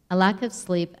diabetes. A lack of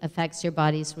sleep affects your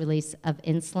body's release of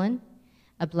insulin,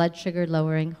 a blood sugar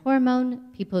lowering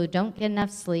hormone. People who don't get enough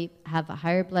sleep have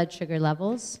higher blood sugar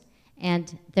levels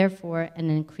and therefore an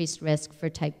increased risk for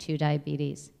type 2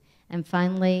 diabetes. And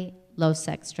finally, low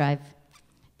sex drive.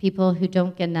 People who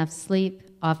don't get enough sleep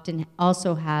often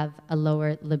also have a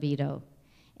lower libido.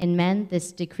 In men,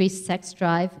 this decreased sex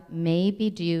drive may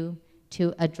be due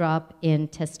to a drop in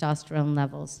testosterone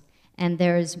levels. And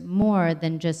there's more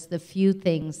than just the few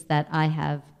things that I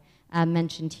have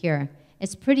mentioned here.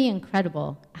 It's pretty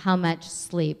incredible how much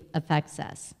sleep affects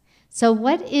us. So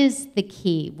what is the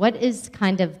key? What is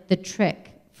kind of the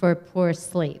trick for poor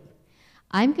sleep?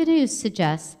 I'm going to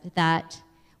suggest that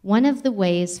one of the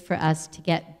ways for us to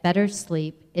get better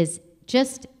sleep is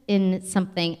just in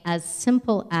something as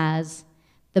simple as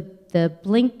the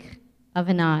blink of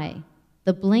an eye.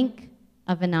 The blink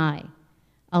of an eye.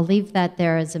 I'll leave that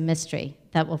there as a mystery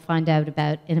that we'll find out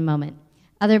about in a moment.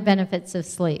 Other benefits of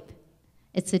sleep.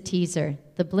 It's a teaser.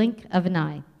 The blink of an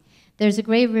eye. There's a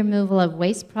great removal of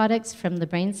waste products from the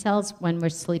brain cells when we're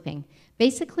sleeping.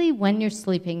 Basically, when you're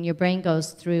sleeping, your brain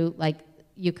goes through, like,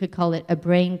 you could call it a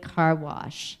brain car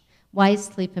wash. Why is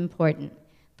sleep important?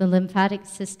 The lymphatic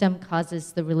system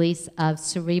causes the release of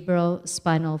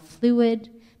cerebrospinal fluid.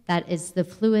 That is the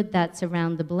fluid that's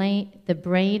around the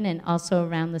brain and also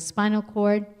around the spinal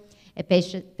cord. It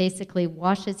basically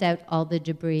washes out all the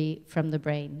debris from the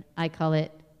brain. I call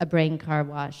it a brain car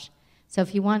wash. So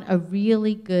if you want a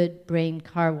really good brain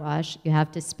car wash, you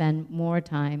have to spend more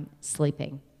time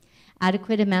sleeping.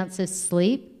 Adequate amounts of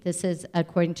sleep, this is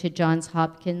according to Johns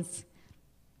Hopkins,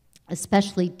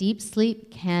 especially deep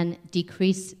sleep can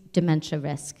decrease dementia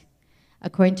risk.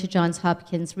 According to Johns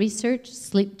Hopkins research,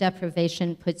 sleep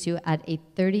deprivation puts you at a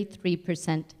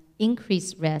 33%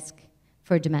 increased risk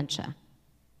for dementia.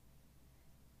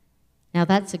 Now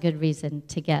that's a good reason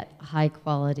to get high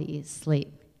quality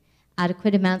sleep.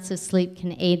 Adequate amounts of sleep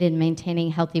can aid in maintaining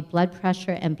healthy blood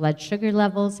pressure and blood sugar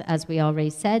levels, as we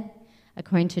already said.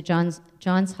 According to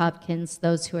Johns Hopkins,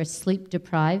 those who are sleep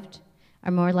deprived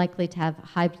are more likely to have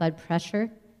high blood pressure,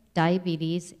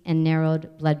 diabetes, and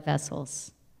narrowed blood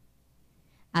vessels.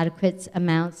 Adequate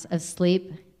amounts of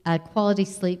sleep, quality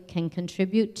sleep can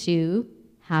contribute to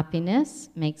happiness,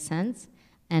 makes sense,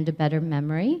 and a better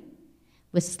memory.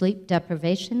 With sleep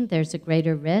deprivation, there's a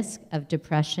greater risk of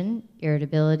depression,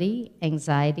 irritability,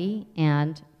 anxiety,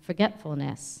 and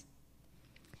forgetfulness.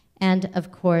 And of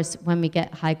course, when we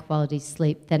get high quality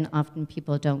sleep, then often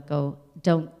people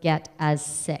don't get as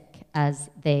sick as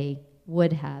they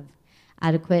would have.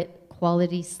 Adequate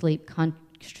quality sleep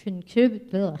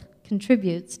contributes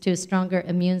to a stronger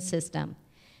immune system.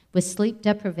 With sleep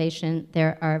deprivation,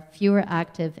 there are fewer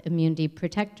active immunity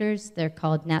protectors. They're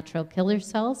called natural killer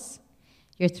cells.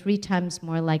 You're 3 times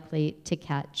more likely to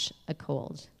catch a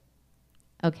cold.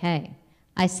 Okay,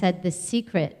 I said the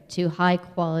secret to high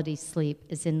quality sleep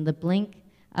is in the blink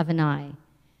of an eye.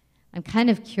 I'm kind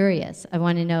of curious. I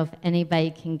want to know if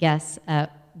anybody can guess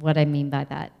what I mean by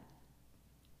that.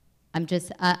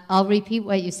 I'll repeat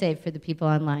what you say for the people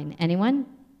online. Anyone?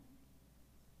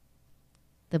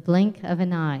 The blink of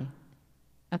an eye.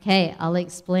 Okay, I'll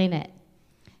explain it.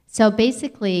 So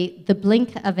basically, the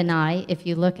blink of an eye, if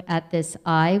you look at this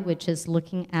eye, which is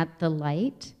looking at the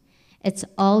light, it's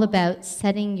all about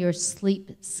setting your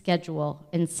sleep schedule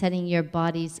and setting your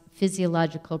body's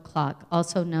physiological clock,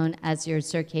 also known as your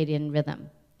circadian rhythm.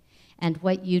 And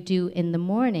what you do in the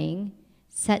morning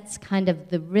sets kind of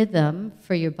the rhythm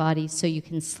for your body so you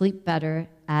can sleep better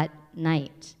at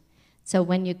night. So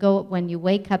when you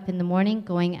wake up in the morning,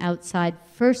 going outside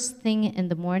first thing in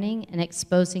the morning and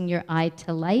exposing your eye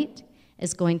to light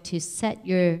is going to set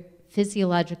your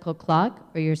physiological clock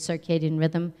or your circadian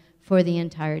rhythm for the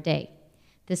entire day.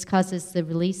 This causes the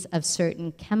release of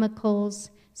certain chemicals,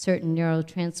 certain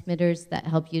neurotransmitters that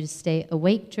help you to stay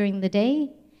awake during the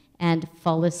day and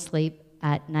fall asleep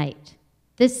at night.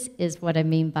 This is what I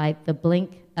mean by the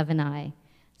blink of an eye.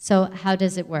 So how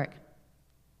does it work?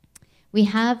 We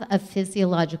have a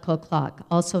physiological clock,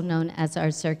 also known as our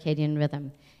circadian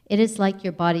rhythm. It is like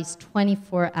your body's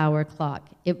 24-hour clock.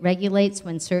 It regulates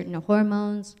when certain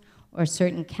hormones or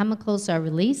certain chemicals are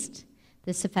released.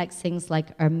 This affects things like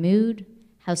our mood,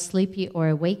 how sleepy or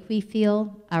awake we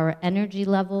feel, our energy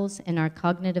levels, and our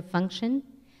cognitive function.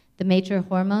 The major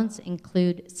hormones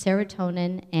include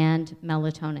serotonin and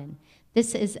melatonin.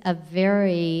 This is a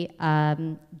very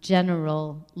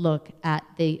general look at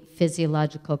the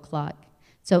physiological clock.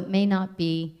 So it may not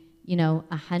be,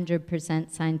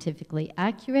 100% scientifically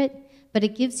accurate, but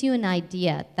it gives you an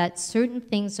idea that certain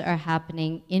things are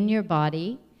happening in your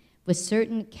body with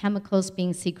certain chemicals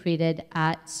being secreted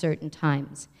at certain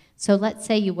times. So let's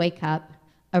say you wake up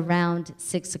around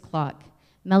 6 o'clock.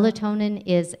 Melatonin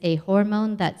is a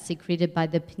hormone that's secreted by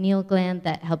the pineal gland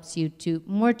that helps you to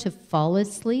fall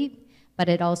asleep, but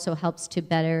it also helps to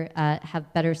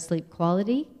have better sleep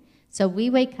quality. So we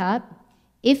wake up.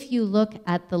 If you look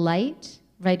at the light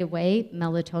right away,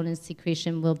 melatonin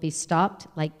secretion will be stopped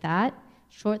like that.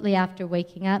 Shortly after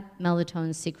waking up,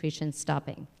 melatonin secretion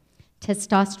stopping.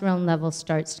 Testosterone level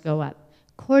starts to go up.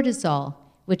 Cortisol,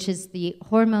 which is the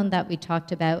hormone that we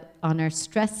talked about on our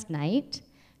stress night.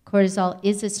 Cortisol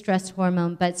is a stress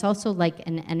hormone, but it's also like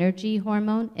an energy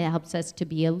hormone. It helps us to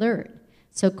be alert.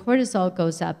 So cortisol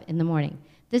goes up in the morning.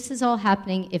 This is all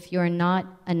happening if you're not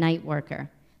a night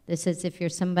worker. This is if you're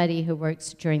somebody who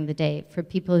works during the day. For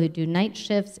people who do night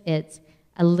shifts, it's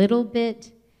a little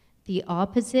bit the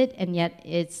opposite, and yet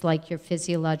it's like your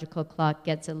physiological clock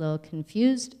gets a little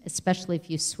confused, especially if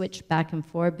you switch back and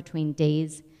forth between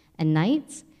days and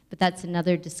nights. But that's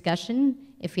another discussion.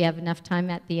 If we have enough time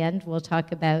at the end, we'll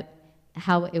talk about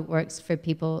how it works for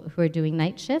people who are doing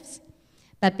night shifts.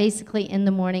 But basically, in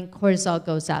the morning, cortisol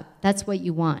goes up. That's what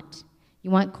you want. You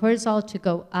want cortisol to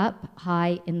go up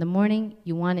high in the morning.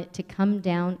 You want it to come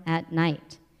down at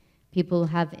night. People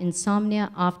who have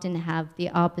insomnia often have the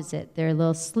opposite. They're a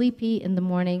little sleepy in the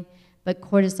morning, but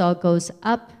cortisol goes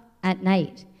up at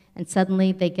night. And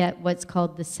suddenly they get what's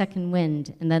called the second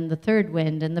wind, and then the third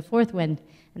wind, and the fourth wind.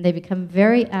 And they become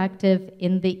very active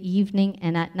in the evening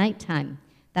and at nighttime.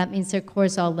 That means their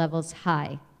cortisol level's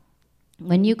high.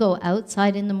 When you go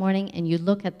outside in the morning and you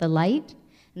look at the light,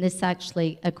 And this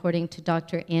actually, according to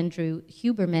Dr. Andrew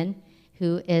Huberman,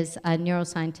 who is a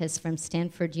neuroscientist from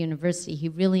Stanford University, he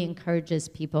really encourages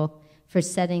people for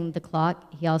setting the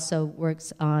clock. He also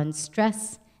works on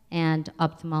stress and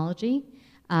ophthalmology.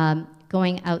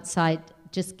 Going outside,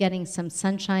 just getting some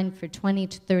sunshine for 20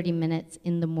 to 30 minutes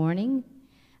in the morning,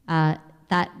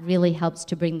 that really helps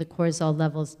to bring the cortisol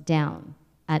levels down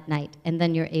at night, and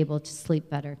then you're able to sleep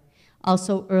better.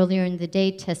 Also, earlier in the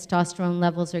day, testosterone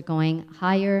levels are going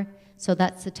higher, so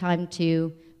that's the time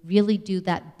to really do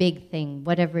that big thing,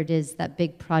 whatever it is, that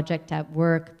big project at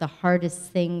work, the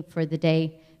hardest thing for the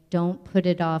day. Don't put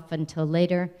it off until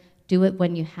later. Do it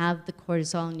when you have the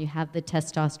cortisol and you have the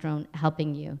testosterone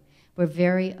helping you. We're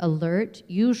very alert,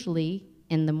 usually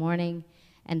in the morning,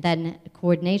 and then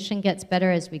coordination gets better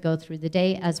as we go through the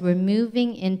day. As we're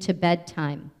moving into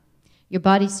bedtime, your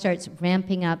body starts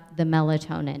ramping up the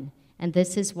melatonin, and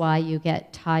this is why you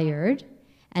get tired.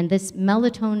 And this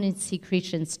melatonin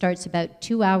secretion starts about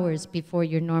 2 hours before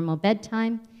your normal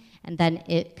bedtime, and then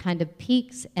it kind of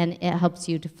peaks and it helps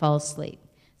you to fall asleep.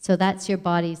 So that's your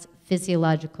body's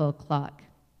physiological clock.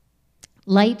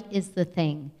 Light is the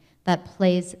thing that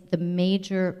plays the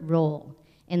major role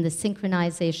in the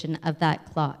synchronization of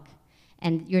that clock.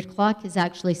 And your clock is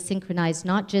actually synchronized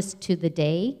not just to the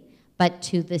day, but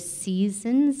to the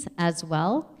seasons as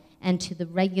well, and to the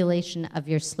regulation of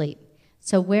your sleep.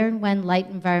 So where and when light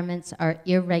environments are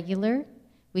irregular,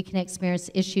 we can experience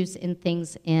issues in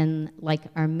things in like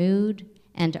our mood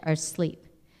and our sleep.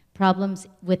 Problems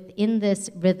within this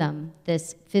rhythm,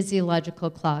 this physiological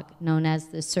clock known as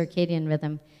the circadian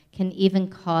rhythm, can even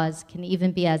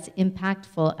be as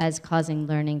impactful as causing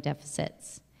learning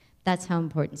deficits. That's how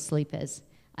important sleep is.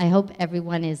 I hope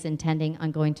everyone is intending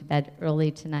on going to bed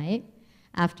early tonight.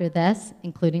 After this,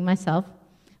 including myself,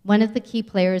 one of the key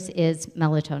players is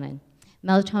melatonin.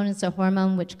 Melatonin is a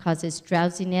hormone which causes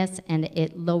drowsiness and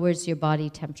it lowers your body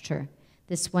temperature.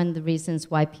 This is one of the reasons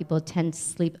why people tend to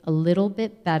sleep a little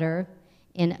bit better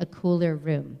in a cooler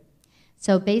room.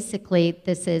 So basically,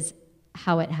 this is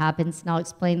how it happens, and I'll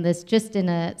explain this just in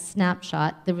a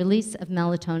snapshot. The release of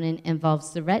melatonin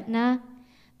involves the retina.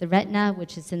 The retina,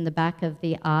 which is in the back of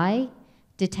the eye,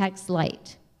 detects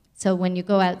light. So when you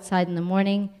go outside in the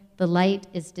morning, the light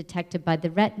is detected by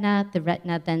the retina. The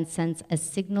retina then sends a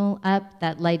signal up.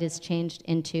 That light is changed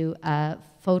into a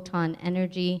photon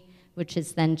energy, which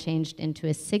is then changed into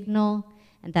a signal.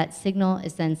 And that signal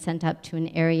is then sent up to an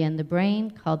area in the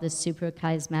brain called the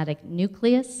suprachiasmatic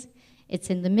nucleus. It's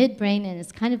in the midbrain, and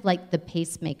it's kind of like the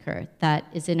pacemaker that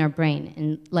is in our brain,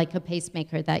 and like a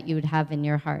pacemaker that you would have in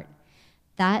your heart.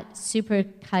 That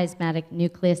suprachiasmatic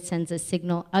nucleus sends a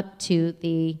signal up to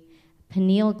the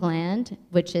pineal gland,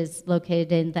 which is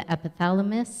located in the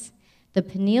epithalamus. The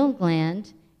pineal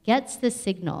gland gets the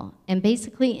signal and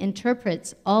basically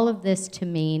interprets all of this to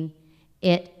mean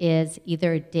it is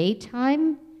either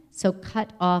daytime, so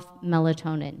cut off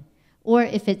melatonin, or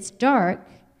if it's dark,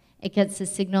 it gets the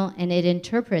signal and it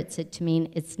interprets it to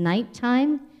mean it's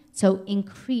nighttime, so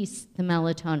increase the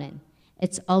melatonin.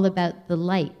 It's all about the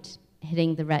light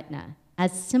hitting the retina.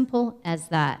 As simple as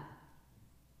that.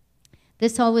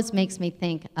 This always makes me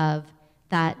think of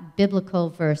that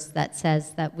biblical verse that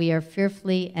says that we are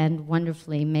fearfully and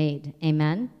wonderfully made.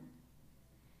 Amen?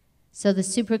 So the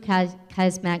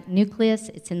suprachiasmatic nucleus,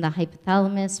 it's in the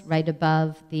hypothalamus, right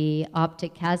above the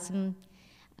optic chiasm.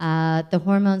 The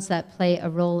hormones that play a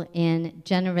role in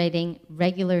generating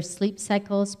regular sleep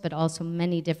cycles, but also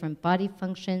many different body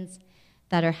functions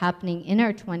that are happening in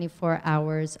our 24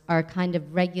 hours are kind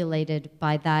of regulated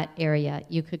by that area.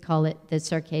 You could call it the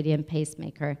circadian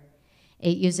pacemaker.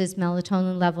 It uses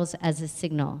melatonin levels as a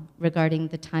signal regarding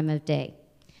the time of day.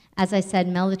 As I said,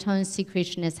 melatonin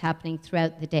secretion is happening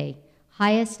throughout the day.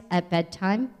 Highest at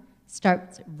bedtime,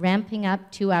 starts ramping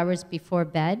up 2 hours before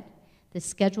bed. The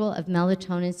schedule of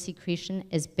melatonin secretion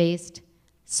is based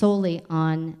solely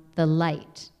on the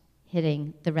light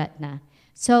hitting the retina.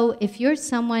 So if you're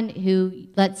someone who,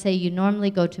 let's say you normally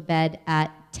go to bed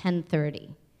at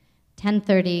 10:30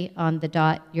 on the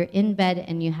dot, you're in bed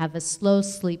and you have a slow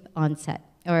sleep onset,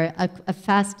 or a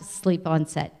fast sleep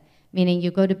onset, meaning you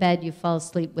go to bed, you fall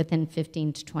asleep within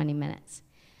 15 to 20 minutes.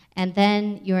 And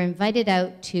then you're invited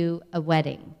out to a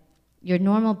wedding. Your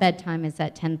normal bedtime is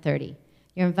at 10:30.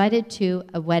 You're invited to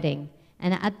a wedding,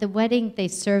 and at the wedding, they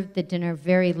serve the dinner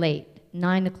very late,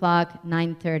 9 o'clock,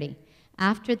 9:30.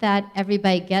 After that,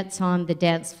 everybody gets on the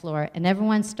dance floor, and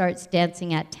everyone starts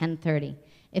dancing at 10:30.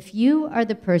 If you are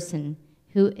the person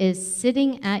who is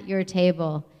sitting at your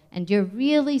table, and you're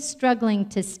really struggling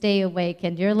to stay awake,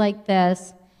 and you're like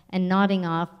this, and nodding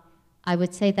off, I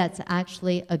would say that's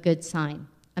actually a good sign.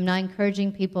 I'm not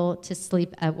encouraging people to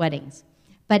sleep at weddings.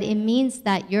 But it means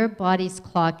that your body's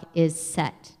clock is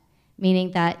set,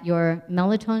 meaning that your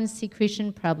melatonin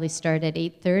secretion probably starts at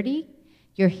 8:30.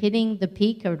 You're hitting the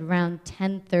peak at around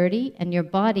 10:30, and your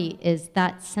body is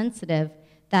that sensitive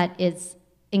that is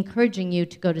encouraging you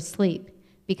to go to sleep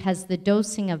because the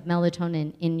dosing of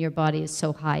melatonin in your body is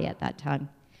so high at that time.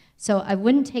 So I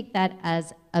wouldn't take that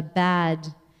as a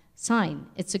bad sign.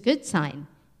 It's a good sign.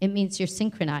 It means you're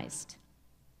synchronized.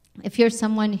 If you're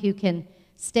someone who can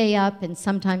stay up and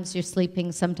sometimes you're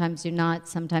sleeping, sometimes you're not,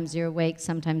 sometimes you're awake,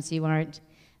 sometimes you aren't,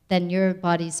 then your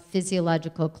body's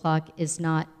physiological clock is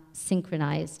not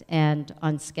synchronized and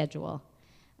on schedule.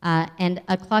 And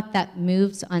a clock that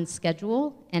moves on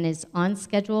schedule and is on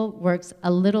schedule works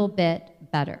a little bit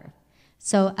better.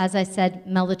 So as I said,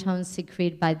 melatonin is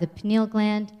secreted by the pineal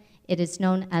gland. It is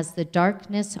known as the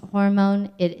darkness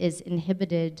hormone. It is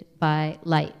inhibited by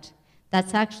light.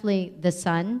 That's actually the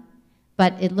sun,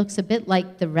 but it looks a bit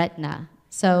like the retina,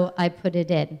 so I put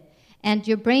it in. And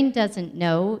your brain doesn't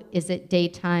know, is it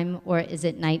daytime or is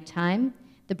it nighttime?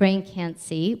 The brain can't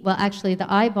see. Well, actually,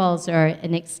 the eyeballs are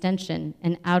an extension,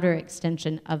 an outer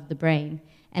extension of the brain,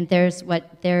 and they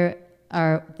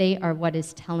are what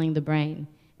is telling the brain.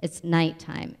 It's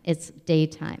nighttime, it's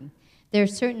daytime. There are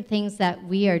certain things that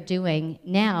we are doing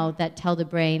now that tell the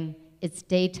brain it's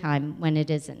daytime when it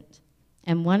isn't.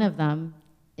 And one of them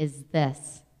is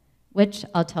this, which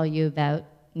I'll tell you about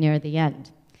near the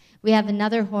end. We have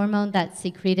another hormone that's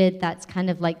secreted that's kind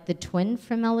of like the twin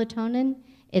for melatonin.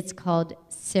 It's called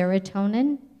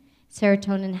serotonin.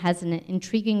 Serotonin has an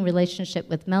intriguing relationship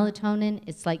with melatonin.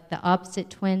 It's like the opposite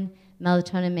twin.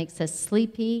 Melatonin makes us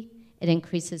sleepy. It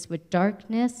increases with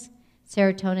darkness.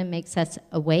 Serotonin makes us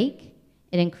awake.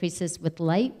 It increases with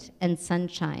light and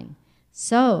sunshine.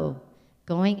 So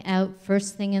going out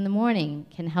first thing in the morning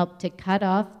can help to cut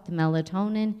off the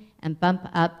melatonin and bump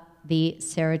up the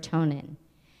serotonin.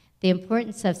 The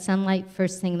importance of sunlight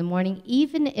first thing in the morning,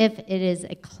 even if it is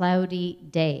a cloudy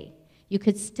day, you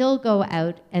could still go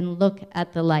out and look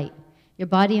at the light. Your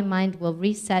body and mind will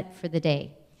reset for the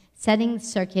day, setting the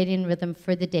circadian rhythm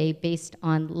for the day based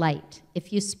on light.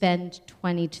 If you spend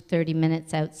 20 to 30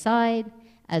 minutes outside,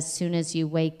 as soon as you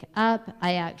wake up,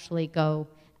 I actually go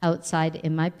outside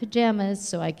in my pajamas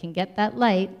so I can get that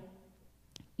light,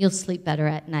 you'll sleep better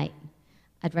at night.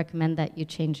 I'd recommend that you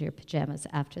change your pajamas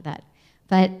after that.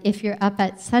 But if you're up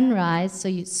at sunrise, so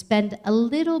you spend a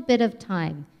little bit of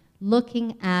time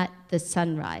looking at the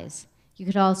sunrise. You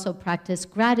could also practice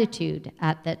gratitude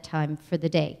at that time for the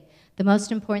day. The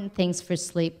most important things for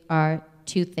sleep are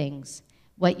two things: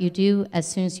 what you do as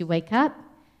soon as you wake up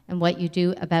and what you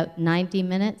do about 90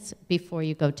 minutes before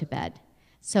you go to bed.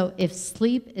 So if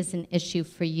sleep is an issue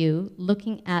for you,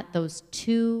 looking at those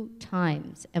 2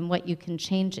 times and what you can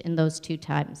change in those 2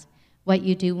 times. What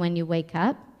you do when you wake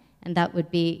up, and that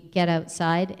would be get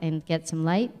outside and get some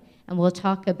light, and we'll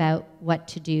talk about what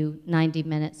to do 90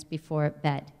 minutes before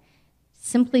bed.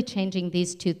 Simply changing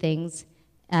these 2 things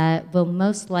will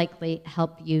most likely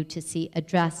help you to see a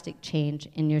drastic change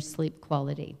in your sleep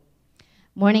quality.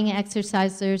 Morning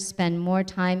exercisers spend more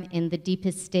time in the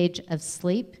deepest stage of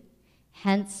sleep.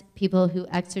 Hence, people who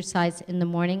exercise in the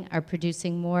morning are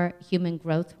producing more human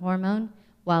growth hormone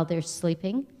while they're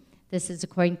sleeping. This is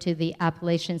according to the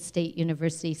Appalachian State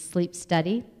University sleep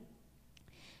study.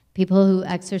 People who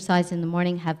exercise in the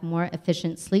morning have more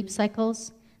efficient sleep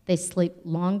cycles, they sleep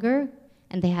longer,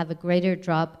 and they have a greater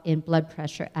drop in blood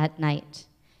pressure at night.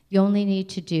 You only need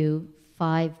to do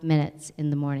 5 minutes in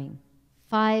the morning.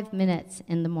 5 minutes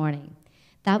in the morning.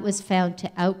 That was found to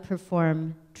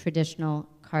outperform traditional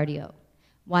cardio.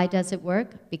 Why does it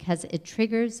work? Because it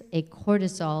triggers a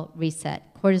cortisol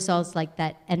reset. Cortisol is like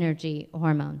that energy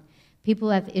hormone. People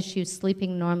who have issues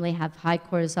sleeping normally have high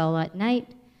cortisol at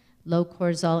night, low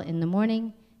cortisol in the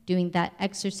morning. Doing that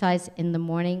exercise in the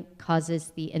morning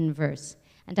causes the inverse.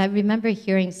 And I remember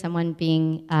hearing someone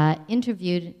being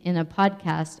interviewed in a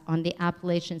podcast on the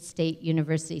Appalachian State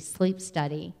University sleep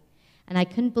study, and I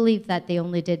couldn't believe that they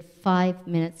only did 5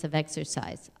 minutes of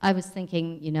exercise. I was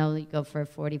thinking, you know, you go for a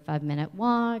 45-minute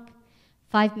walk,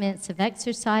 5 minutes of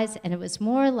exercise, and it was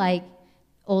more like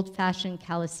old-fashioned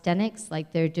calisthenics,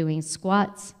 like they're doing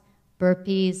squats,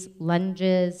 burpees,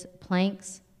 lunges,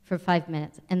 planks for 5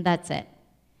 minutes, and that's it.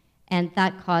 And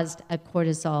that caused a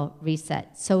cortisol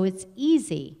reset. So it's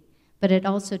easy, but it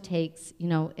also takes, you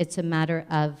know, it's a matter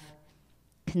of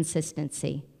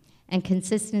consistency. And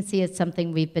consistency is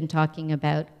something we've been talking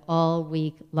about all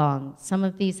week long. Some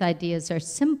of these ideas are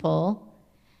simple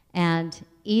and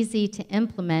easy to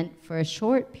implement for a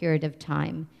short period of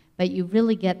time, but you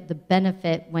really get the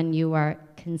benefit when you are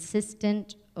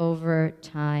consistent over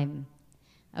time.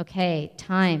 Okay,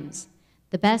 times.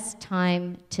 The best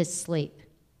time to sleep.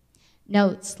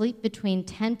 Note, sleep between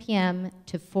 10 p.m.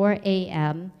 to 4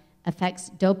 a.m.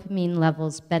 affects dopamine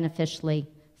levels beneficially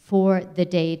for the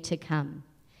day to come.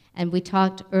 And we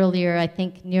talked earlier, I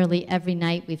think nearly every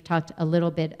night, we've talked a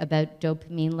little bit about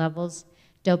dopamine levels.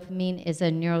 Dopamine is a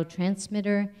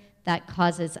neurotransmitter that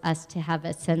causes us to have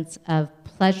a sense of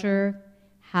pleasure,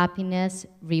 happiness,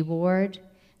 reward.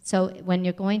 So when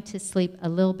you're going to sleep a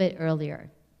little bit earlier,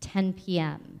 10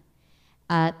 p.m.,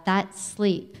 that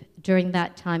sleep, during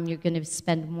that time, you're going to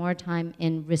spend more time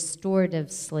in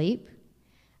restorative sleep.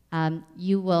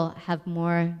 You will have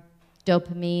more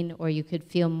dopamine, or you could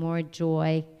feel more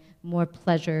joy, more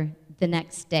pleasure the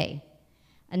next day.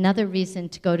 Another reason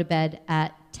to go to bed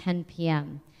at 10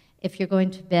 p.m. If you're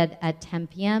going to bed at 10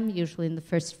 p.m., usually in the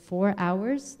first 4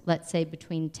 hours, let's say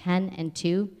between 10 and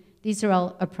 2, these are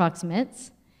all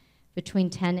approximates. Between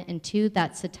 10 and 2,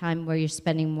 that's the time where you're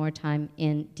spending more time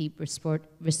in deep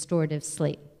restorative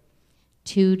sleep.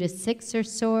 2 to 6 or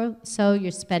so,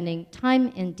 you're spending time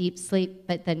in deep sleep,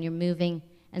 but then you're moving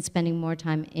and spending more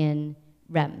time in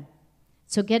REM.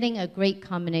 So getting a great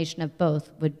combination of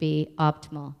both would be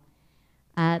optimal.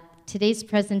 Today's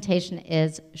presentation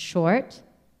is short.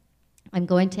 I'm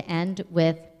going to end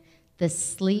with the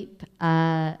sleep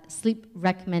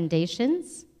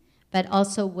recommendations, but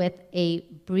also with a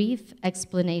brief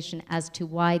explanation as to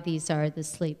why these are the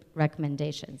sleep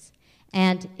recommendations.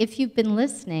 And if you've been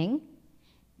listening,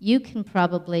 you can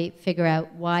probably figure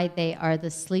out why they are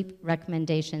the sleep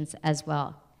recommendations as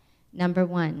well. Number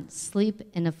 1, sleep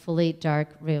in a fully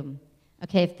dark room.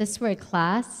 Okay, if this were a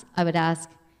class, I would ask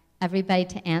everybody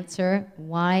to answer,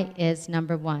 why is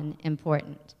number 1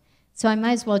 important? So I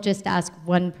might as well just ask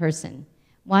one person.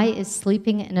 Why is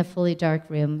sleeping in a fully dark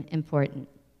room important?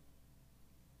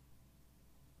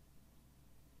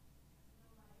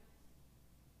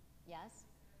 Yes?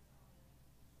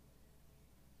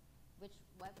 What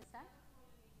was that?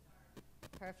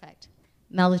 Perfect.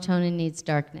 Melatonin needs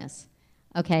darkness.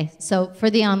 Okay, so for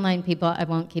the online people, I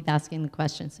won't keep asking the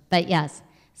questions. But yes,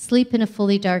 sleep in a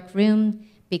fully dark room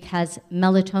because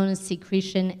melatonin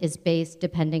secretion is based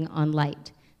depending on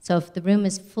light. So if the room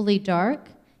is fully dark,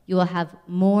 you will have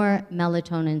more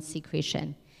melatonin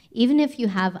secretion. Even if you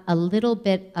have a little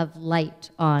bit of light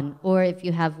on, or if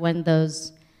you have one of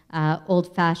those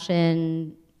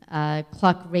old-fashioned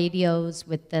clock radios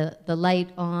with the light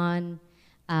on,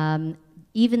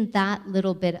 even that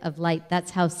little bit of light,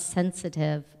 that's how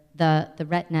sensitive the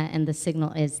retina and the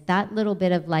signal is. That little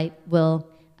bit of light will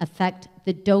affect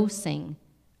the dosing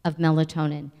of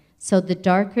melatonin. So the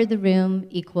darker the room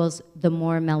equals the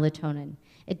more melatonin.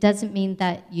 It doesn't mean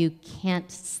that you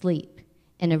can't sleep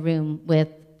in a room with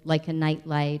like a night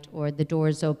light, or the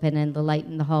doors open and the light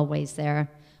in the hallways there,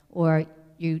 or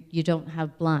you don't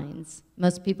have blinds.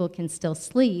 Most people can still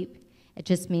sleep. It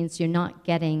just means you're not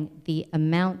getting the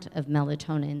amount of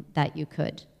melatonin that you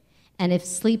could. And if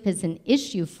sleep is an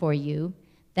issue for you,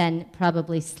 then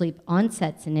probably sleep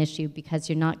onset's an issue because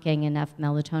you're not getting enough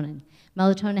melatonin.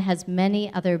 Melatonin has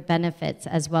many other benefits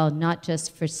as well, not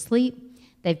just for sleep.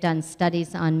 They've done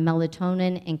studies on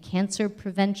melatonin and cancer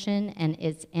prevention and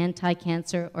its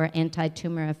anti-cancer or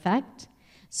anti-tumor effect.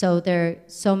 So there are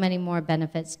so many more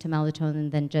benefits to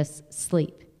melatonin than just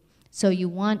sleep. So you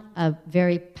want a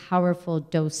very powerful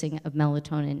dosing of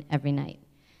melatonin every night.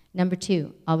 Number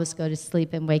 2, always go to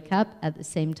sleep and wake up at the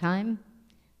same time.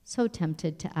 So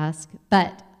tempted to ask,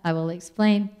 but I will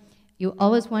explain. You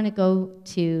always want to go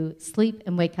to sleep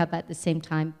and wake up at the same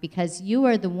time because you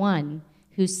are the one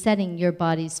who's setting your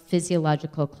body's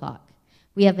physiological clock.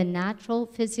 We have a natural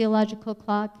physiological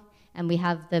clock, and we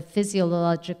have the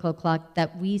physiological clock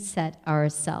that we set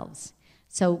ourselves.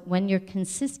 So when you're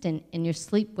consistent in your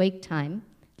sleep-wake time,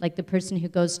 like the person who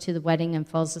goes to the wedding and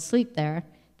falls asleep there,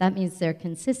 that means they're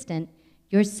consistent,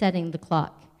 you're setting the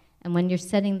clock. And when you're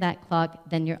setting that clock,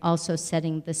 then you're also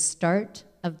setting the start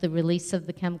of the release of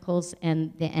the chemicals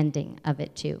and the ending of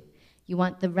it too. You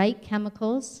want the right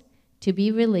chemicals to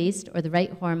be released, or the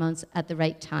right hormones at the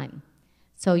right time.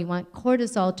 So you want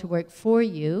cortisol to work for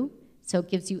you, so it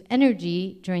gives you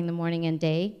energy during the morning and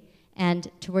day, and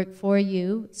to work for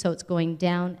you, so it's going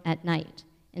down at night,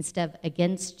 instead of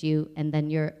against you, and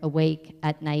then you're awake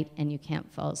at night and you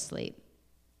can't fall asleep.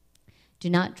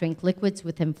 Do not drink liquids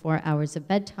within 4 hours of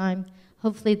bedtime.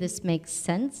 Hopefully this makes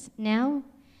sense now.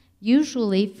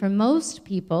 Usually, for most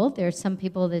people, there are some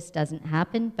people this doesn't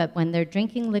happen, but when they're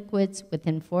drinking liquids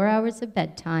within 4 hours of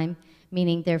bedtime,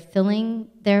 meaning they're filling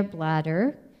their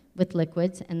bladder with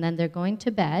liquids and then they're going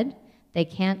to bed, they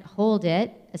can't hold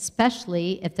it,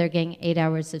 especially if they're getting 8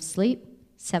 hours of sleep.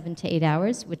 7 to 8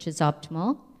 hours, which is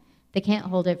optimal. They can't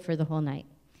hold it for the whole night.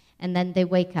 And then they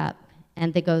wake up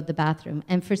and they go to the bathroom.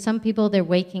 And for some people, they're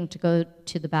waking to go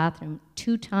to the bathroom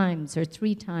 2 times or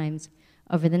 3 times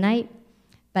over the night,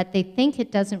 but they think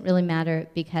it doesn't really matter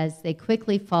because they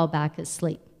quickly fall back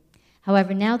asleep.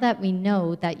 However, now that we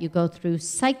know that you go through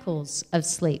cycles of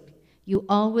sleep, you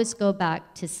always go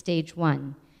back to stage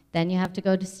 1. Then you have to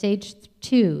go to stage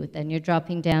 2. Then you're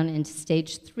dropping down into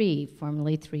stage 3,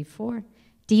 formerly 3-4,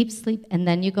 deep sleep, and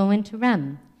then you go into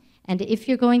REM. And if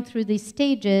you're going through these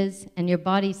stages and your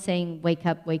body's saying, wake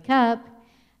up,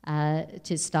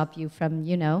 to stop you from,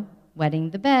 wetting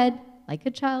the bed like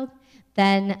a child,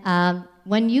 then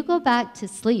when you go back to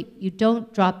sleep, you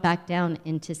don't drop back down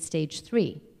into stage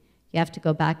 3. You have to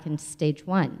go back into stage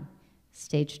 1,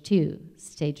 stage 2,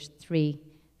 stage 3,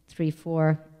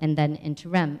 3-4, and then into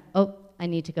REM. Oh, I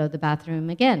need to go to the bathroom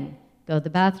again. Go to the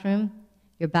bathroom,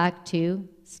 you're back to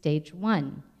stage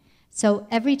 1. So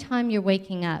every time you're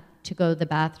waking up to go to the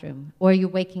bathroom, or you're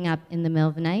waking up in the middle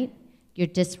of the night, you're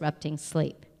disrupting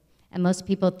sleep. And most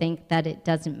people think that it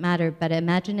doesn't matter, but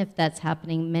imagine if that's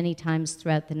happening many times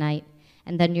throughout the night,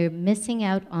 and then you're missing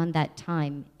out on that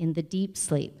time in the deep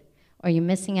sleep, or you're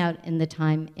missing out in the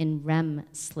time in REM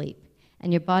sleep.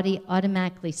 And your body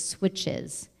automatically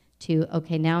switches to,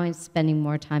 okay, now I'm spending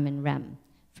more time in REM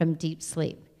from deep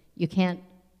sleep. You can't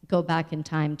go back in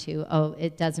time to, oh,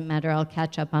 it doesn't matter, I'll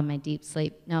catch up on my deep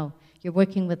sleep. No, you're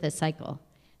working with a cycle.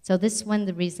 So this is one of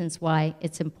the reasons why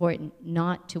it's important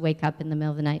not to wake up in the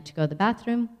middle of the night to go to the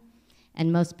bathroom.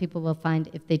 And most people will find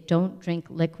if they don't drink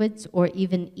liquids or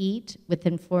even eat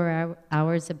within 4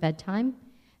 hours of bedtime,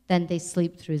 then they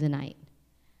sleep through the night.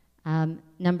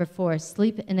 Number 4,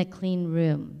 sleep in a clean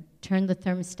room. Turn the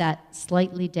thermostat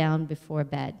slightly down before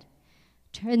bed.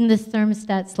 Turn the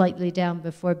thermostat slightly down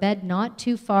before bed, not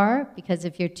too far, because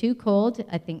if you're too cold,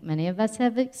 I think many of us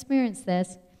have experienced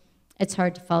this, it's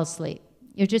hard to fall asleep.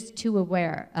 You're just too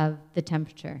aware of the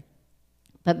temperature.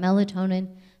 But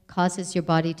melatonin causes your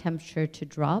body temperature to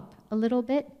drop a little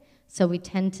bit, so we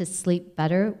tend to sleep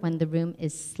better when the room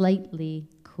is slightly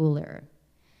cooler.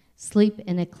 Sleep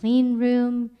in a clean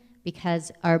room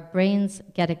because our brains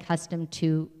get accustomed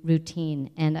to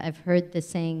routine. And I've heard the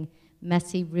saying,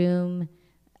 messy room,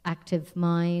 active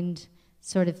mind,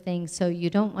 sort of thing. So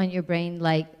you don't want your brain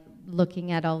like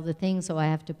looking at all the things, oh, I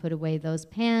have to put away those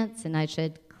pants, and I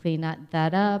should clean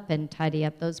that up and tidy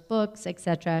up those books,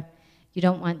 etc. You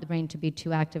don't want the brain to be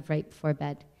too active right before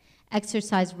bed.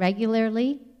 Exercise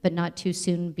regularly, but not too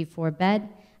soon before bed.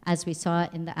 As we saw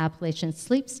in the Appalachian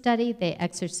Sleep Study, they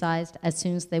exercised as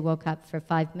soon as they woke up for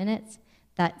 5 minutes.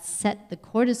 That set the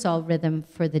cortisol rhythm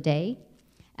for the day.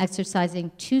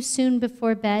 Exercising too soon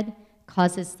before bed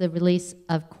causes the release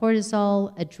of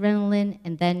cortisol, adrenaline,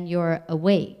 and then you're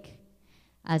awake.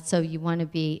 So you want to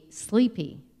be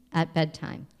sleepy at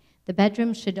bedtime. The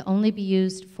bedroom should only be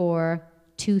used for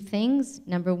 2 things.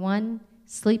 Number 1,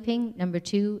 sleeping. Number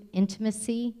 2,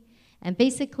 intimacy. And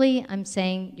basically, I'm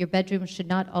saying your bedroom should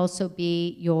not also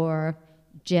be your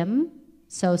gym.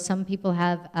 So some people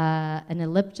have an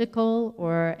elliptical,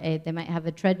 or they might have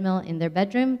a treadmill in their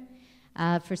bedroom.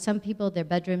 For some people, their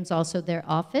bedroom's also their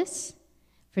office.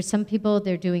 For some people,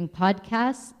 they're doing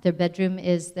podcasts. Their bedroom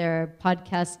is their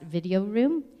podcast video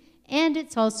room. And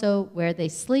it's also where they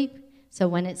sleep. So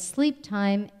when it's sleep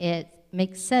time, it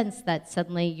makes sense that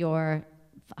suddenly you're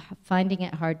finding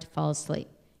it hard to fall asleep.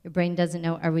 Your brain doesn't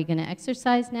know, are we going to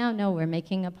exercise now? No, we're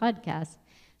making a podcast.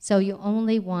 So you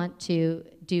only want to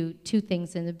do 2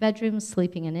 things in the bedroom,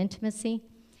 sleeping and intimacy.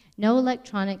 No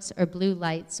electronics or blue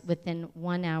lights within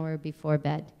 1 hour before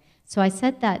bed. So I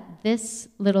said that this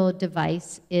little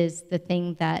device is the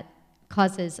thing that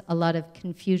causes a lot of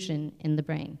confusion in the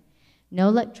brain. No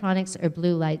electronics or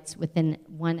blue lights within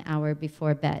 1 hour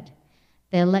before bed.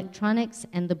 The electronics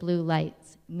and the blue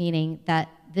lights, meaning that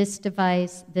this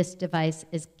device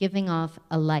is giving off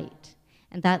a light.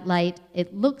 And that light,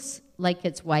 it looks like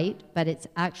it's white, but it's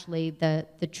actually,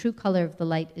 the true color of the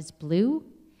light is blue.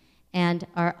 And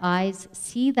our eyes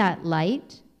see that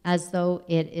light as though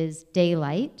it is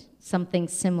daylight, something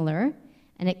similar,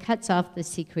 and it cuts off the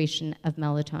secretion of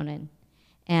melatonin.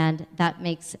 And that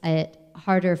makes it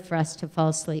harder for us to fall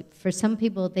asleep. For some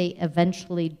people, they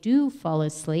eventually do fall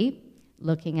asleep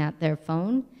looking at their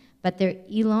phone, but they're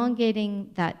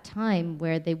elongating that time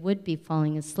where they would be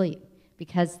falling asleep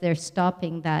because they're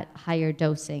stopping that higher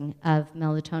dosing of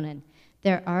melatonin.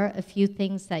 There are a few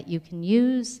things that you can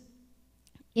use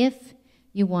if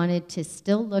you wanted to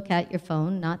still look at your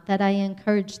phone, not that I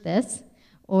encourage this,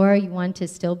 or you want to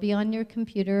still be on your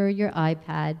computer or your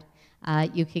iPad.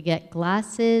 You could get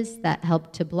glasses that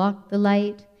help to block the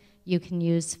light. You can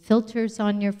use filters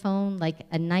on your phone, like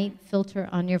a night filter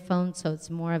on your phone, so it's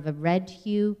more of a red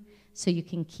hue, so you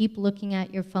can keep looking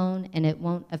at your phone and it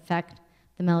won't affect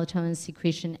the melatonin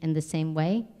secretion in the same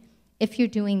way. If you're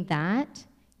doing that,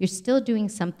 you're still doing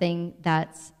something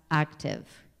that's active,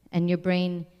 and your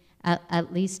brain,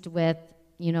 at least with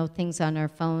things on our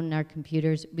phone, our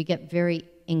computers, we get very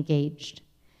engaged.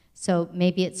 So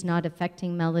maybe it's not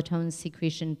affecting melatonin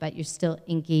secretion, but you're still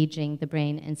engaging the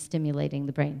brain and stimulating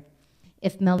the brain.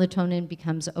 If melatonin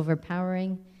becomes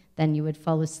overpowering, then you would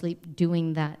fall asleep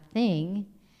doing that thing.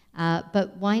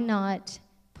 But why not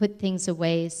put things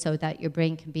away so that your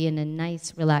brain can be in a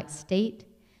nice, relaxed state?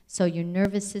 So your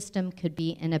nervous system could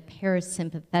be in a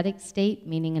parasympathetic state,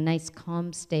 meaning a nice,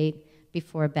 calm state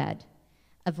before bed.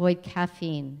 Avoid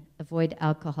caffeine, avoid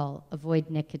alcohol, avoid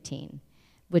nicotine,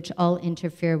 which all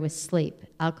interfere with sleep.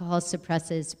 Alcohol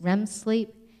suppresses REM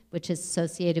sleep, which is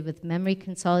associated with memory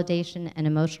consolidation and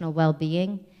emotional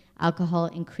well-being. Alcohol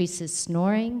increases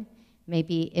snoring.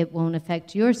 Maybe it won't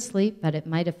affect your sleep, but it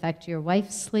might affect your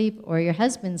wife's sleep or your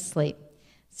husband's sleep.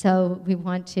 So we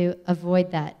want to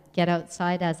avoid that. Get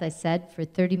outside, as I said, for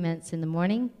 30 minutes in the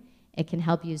morning. It can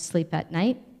help you sleep at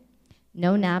night.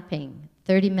 No napping.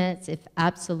 30 minutes if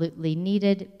absolutely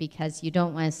needed, because you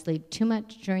don't want to sleep too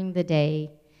much during the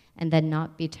day and then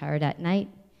not be tired at night.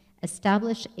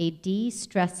 Establish a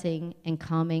de-stressing and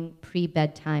calming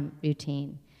pre-bedtime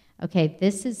routine. Okay,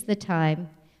 this is the time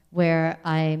where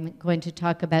I'm going to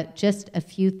talk about just a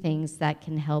few things that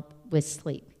can help with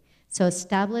sleep. So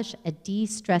establish a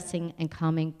de-stressing and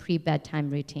calming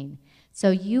pre-bedtime routine. So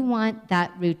you want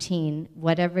that routine,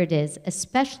 whatever it is,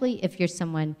 especially if you're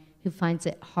someone who finds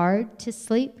it hard to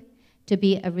sleep, to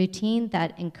be a routine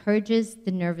that encourages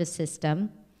the nervous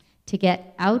system to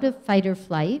get out of fight or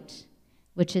flight,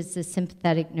 which is the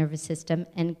sympathetic nervous system,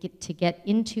 and to get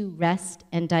into rest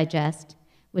and digest,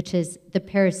 which is the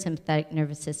parasympathetic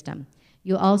nervous system.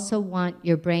 You also want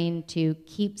your brain to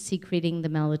keep secreting the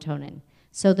melatonin.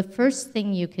 So the first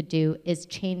thing you could do is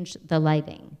change the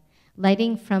lighting.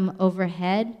 Lighting from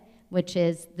overhead, which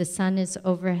is the sun is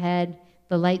overhead,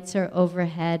 the lights are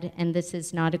overhead, and this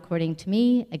is not according to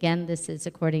me. Again, this is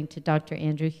according to Dr.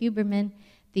 Andrew Huberman.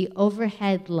 The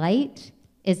overhead light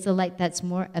is the light that's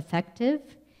more effective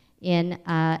in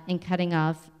cutting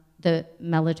off the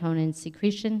melatonin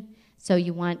secretion. So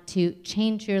you want to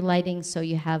change your lighting so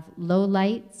you have low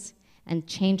lights, and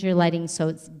change your lighting so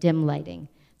it's dim lighting.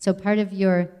 So part of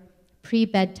your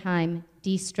pre-bedtime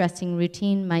de-stressing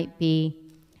routine might be,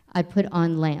 I put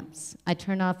on lamps. I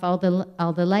turn off all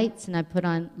the lights and I put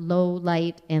on low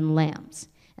light and lamps.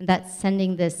 And that's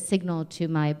sending this signal to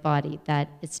my body that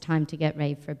it's time to get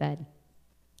ready for bed.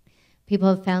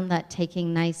 People have found that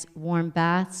taking nice warm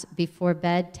baths before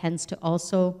bed tends to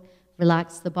also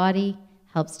relax the body,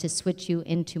 helps to switch you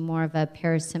into more of a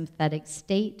parasympathetic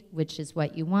state, which is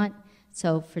what you want.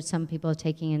 So for some people,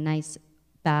 taking a nice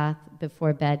bath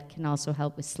before bed can also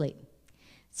help with sleep.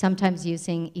 Sometimes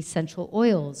using essential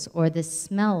oils or the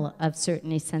smell of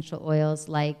certain essential oils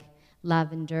like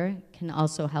lavender can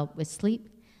also help with sleep.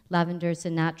 Lavender is a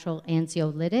natural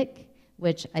anxiolytic,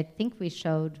 which I think we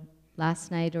showed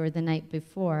last night or the night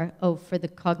before. Oh, for the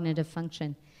cognitive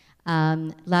function.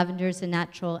 Lavender is a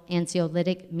natural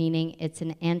anxiolytic, meaning it's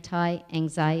an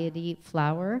anti-anxiety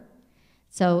flower.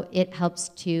 So it helps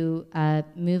to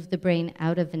move the brain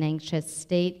out of an anxious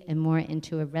state and more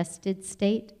into a rested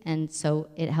state, and so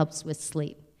it helps with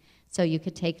sleep. So you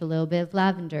could take a little bit of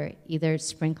lavender, either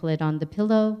sprinkle it on the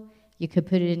pillow, you could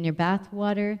put it in your bath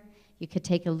water, you could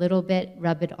take a little bit,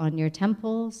 rub it on your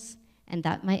temples, and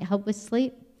that might help with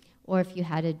sleep. Or if you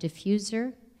had a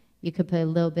diffuser, you could put a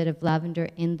little bit of lavender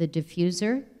in the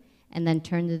diffuser and then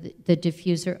turn the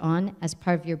diffuser on as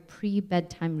part of your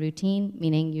pre-bedtime routine,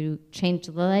 meaning you change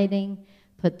the lighting,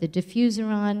 put the diffuser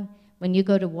on. When you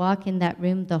go to walk in that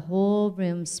room, the whole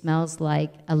room smells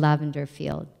like a lavender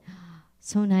field.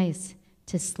 So nice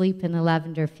to sleep in a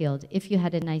lavender field, if you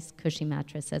had a nice cushy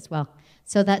mattress as well.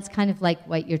 So that's kind of like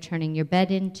what you're turning your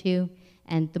bed into,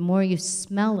 and the more you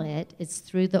smell it, it's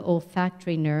through the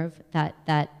olfactory nerve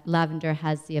that lavender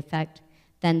has the effect,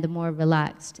 then the more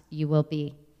relaxed you will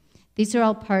be. These are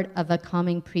all part of a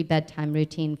calming pre-bedtime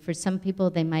routine. For some people,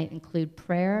 they might include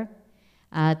prayer.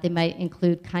 They might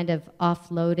include kind of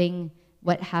offloading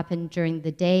what happened during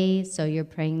the day. So you're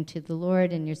praying to the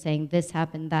Lord and you're saying, this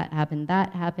happened, that happened,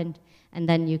 that happened, and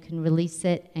then you can release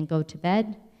it and go to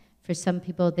bed. For some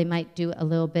people, they might do a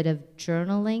little bit of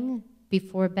journaling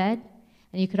before bed.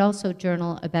 And you could also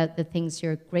journal about the things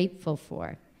you're grateful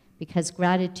for, because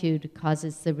gratitude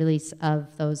causes the release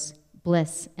of those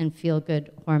bliss and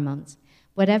feel-good hormones.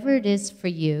 Whatever it is for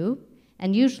you,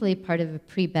 And usually part of a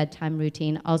pre-bedtime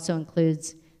routine also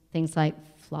includes things like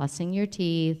flossing your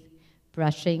teeth,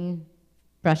 brushing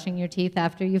your teeth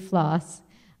after you floss,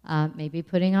 maybe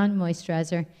putting on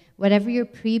moisturizer. Whatever your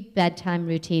pre-bedtime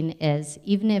routine is,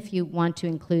 even if you want to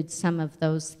include some of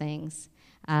those things,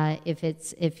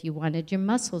 if you wanted your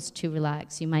muscles to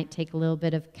relax, you might take a little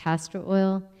bit of castor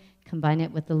oil, combine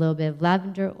it with a little bit of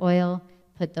lavender oil,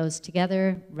 put those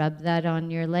together, rub that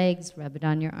on your legs, rub it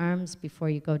on your arms before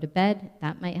you go to bed.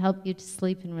 That might help you to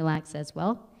sleep and relax as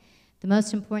well. The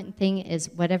most important thing is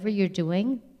whatever you're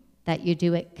doing, that you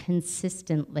do it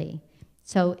consistently.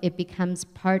 So it becomes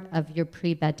part of your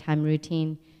pre-bedtime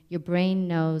routine. Your brain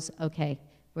knows, okay,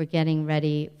 we're getting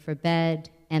ready for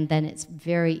bed, and then it's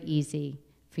very easy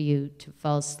for you to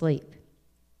fall asleep.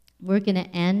 We're going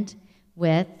to end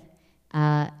with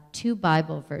 2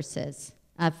 Bible verses.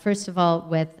 First of all,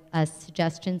 with a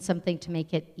suggestion, something to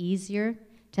make it easier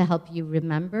to help you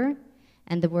remember.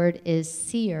 And the word is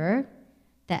seer.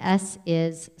 The S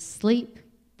is sleep.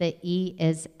 The E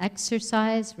is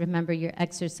exercise. Remember, you're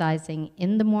exercising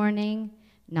in the morning,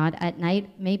 not at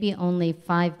night, maybe only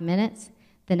 5 minutes.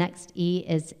 The next E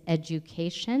is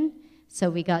education. So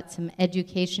we got some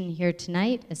education here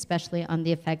tonight, especially on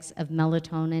the effects of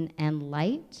melatonin and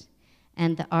light.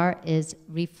 And the R is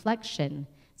reflection.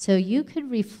 So you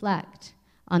could reflect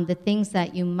on the things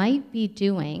that you might be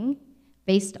doing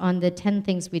based on the 10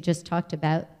 things we just talked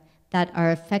about that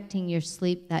are affecting your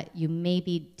sleep that you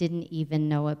maybe didn't even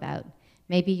know about.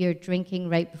 Maybe you're drinking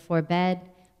right before bed,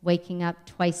 waking up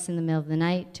twice in the middle of the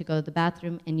night to go to the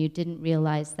bathroom, and you didn't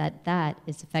realize that that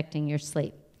is affecting your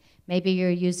sleep. Maybe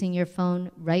you're using your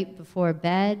phone right before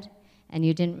bed, and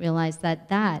you didn't realize that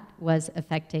that was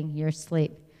affecting your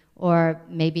sleep. Or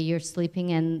maybe you're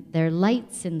sleeping and there are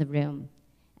lights in the room,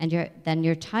 and then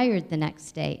you're tired the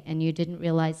next day, and you didn't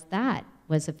realize that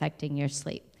was affecting your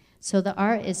sleep. So the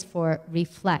R is for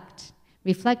reflect.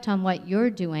 Reflect on what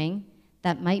you're doing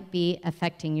that might be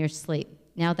affecting your sleep.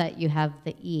 Now that you have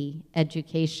the E,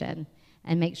 education,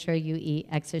 and make sure you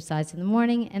exercise in the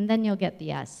morning, and then you'll get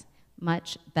the S,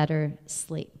 much better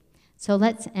sleep. So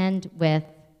let's end with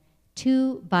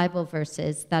 2 Bible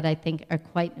verses that I think are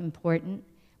quite important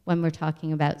when we're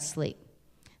talking about sleep.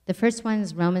 The first one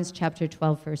is Romans chapter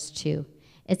 12, verse 2.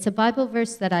 It's a Bible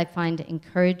verse that I find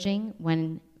encouraging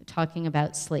when talking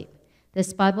about sleep.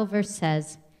 This Bible verse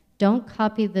says, "Don't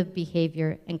copy the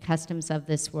behavior and customs of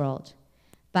this world,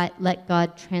 but let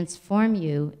God transform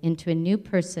you into a new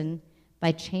person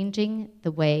by changing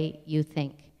the way you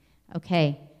think."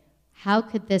 Okay, how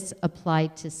could this apply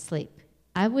to sleep?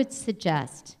 I would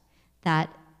suggest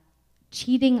that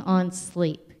cheating on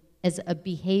sleep is a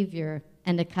behavior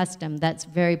and a custom that's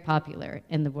very popular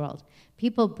in the world.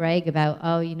 People brag about,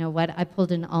 oh, you know what, I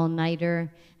pulled an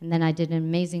all-nighter, and then I did an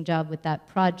amazing job with that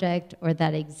project or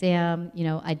that exam. You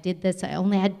know, I did this, I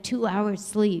only had 2 hours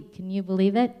sleep. Can you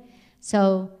believe it?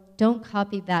 So don't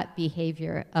copy that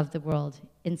behavior of the world.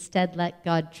 Instead, let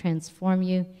God transform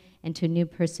you into a new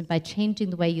person by changing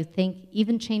the way you think,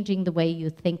 even changing the way you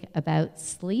think about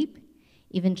sleep,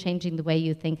 even changing the way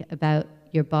you think about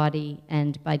your body,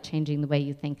 and by changing the way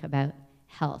you think about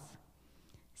health.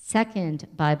 Second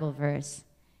Bible verse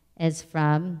is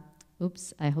from,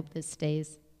 I hope this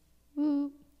stays.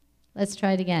 Let's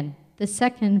try it again. The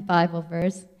second Bible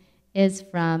verse is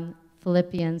from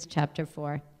Philippians chapter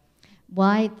 4.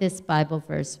 Why this Bible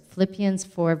verse? Philippians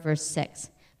 4, verse 6.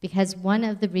 Because one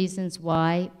of the reasons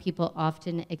why people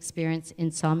often experience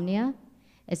insomnia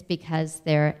is because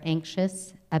they're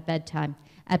anxious at bedtime.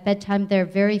 At bedtime, there are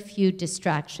very few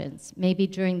distractions. Maybe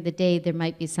during the day, there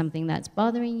might be something that's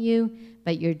bothering you,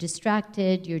 but you're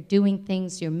distracted, you're doing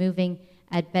things, you're moving.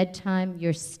 At bedtime,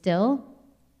 you're still,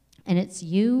 and it's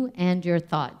you and your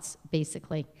thoughts,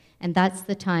 basically. And that's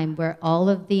the time where all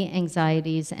of the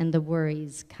anxieties and the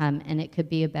worries come, and it could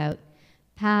be about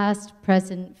past,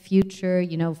 present, future,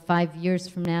 5 years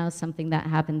from now, something that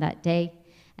happened that day.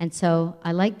 And so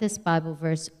I like this Bible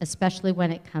verse, especially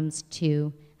when it comes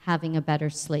to having a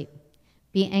better sleep.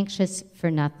 Be anxious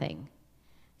for nothing.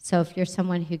 So if you're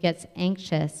someone who gets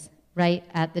anxious right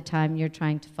at the time you're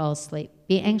trying to fall asleep,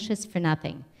 be anxious for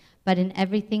nothing, but in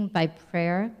everything by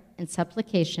prayer and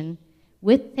supplication,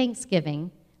 with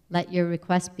thanksgiving, let your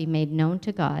requests be made known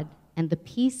to God, and the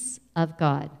peace of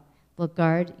God will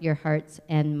guard your hearts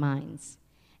and minds.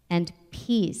 And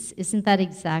peace, isn't that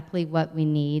exactly what we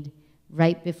need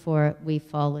right before we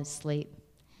fall asleep?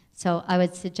 So I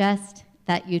would suggest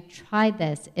that you try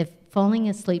this. If falling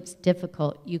asleep's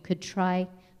difficult, you could try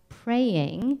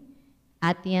praying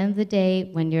at the end of the day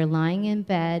when you're lying in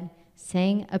bed,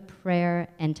 saying a prayer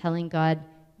and telling God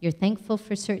you're thankful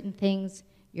for certain things,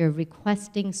 you're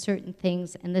requesting certain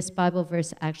things, and this Bible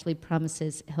verse actually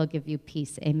promises he'll give you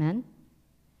peace. Amen?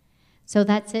 So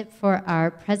that's it for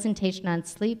our presentation on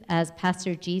sleep. As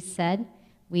Pastor G said,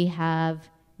 we have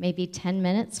maybe 10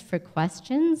 minutes for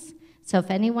questions. So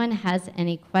if anyone has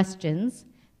any questions,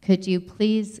 could you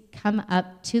please come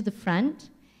up to the front,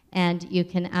 and you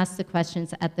can ask the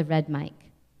questions at the red mic.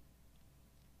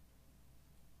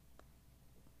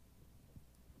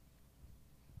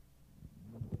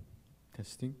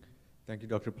 Testing. Thank you,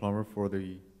 Dr. Plummer, for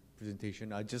the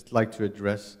presentation. I'd just like to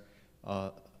address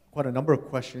quite a number of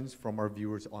questions from our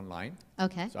viewers online.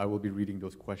 Okay. So I will be reading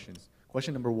those questions.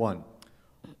 Question number 1.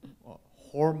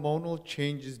 Hormonal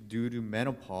changes due to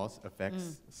menopause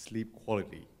affects sleep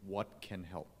quality. What can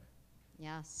help?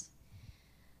 Yes.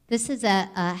 This is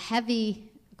a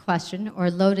heavy question or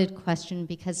loaded question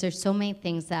because there's so many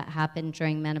things that happen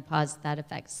during menopause that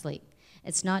affect sleep.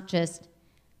 It's not just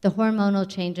the hormonal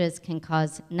changes can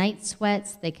cause night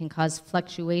sweats, they can cause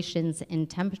fluctuations in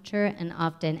temperature,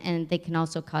 and they can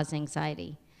also cause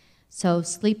anxiety. So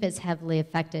sleep is heavily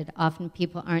affected. Often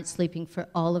people aren't sleeping for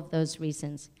all of those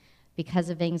reasons. Because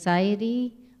of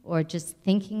anxiety or just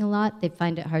thinking a lot, they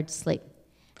find it hard to sleep.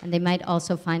 And they might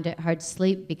also find it hard to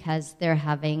sleep because they're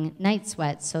having night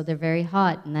sweats, so they're very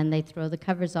hot, and then they throw the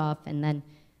covers off, and then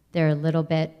they're a little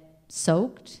bit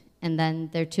soaked, and then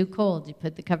they're too cold. You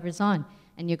put the covers on,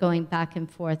 and you're going back and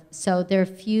forth. So there are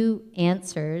few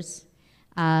answers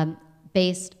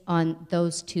based on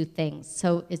those two things.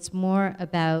 So it's more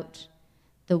about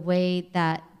the way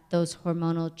that those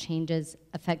hormonal changes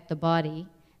affect the body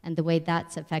and the way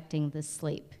that's affecting the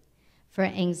sleep. For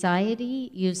anxiety,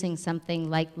 using something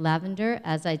like lavender,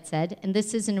 as I'd said, and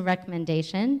this isn't a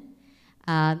recommendation,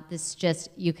 this just,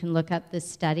 you can look up the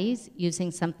studies, using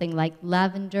something like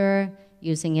lavender,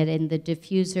 using it in the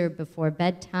diffuser before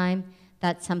bedtime,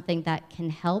 that's something that can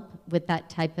help with that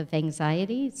type of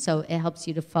anxiety, so it helps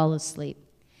you to fall asleep.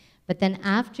 But then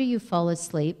after you fall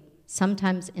asleep,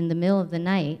 sometimes in the middle of the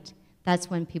night, that's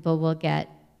when people will get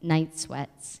night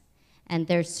sweats. And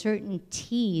there's certain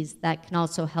teas that can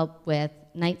also help with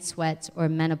night sweats or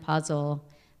menopausal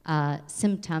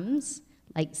symptoms,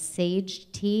 like sage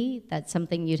tea. That's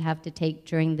something you'd have to take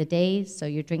during the day, so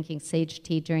you're drinking sage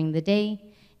tea during the day.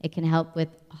 It can help with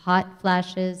hot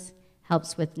flashes,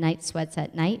 helps with night sweats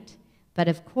at night. But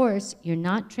of course, you're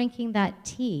not drinking that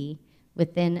tea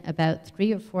within about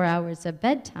 3 or 4 hours of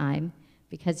bedtime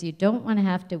because you don't want to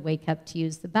have to wake up to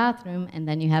use the bathroom and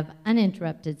then you have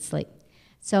uninterrupted sleep.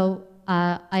 So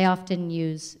I often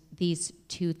use these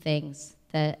two things,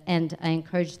 and I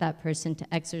encourage that person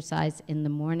to exercise in the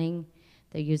morning.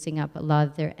 They're using up a lot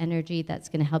of their energy. That's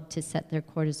going to help to set their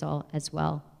cortisol as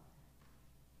well.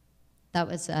 That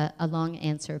was a long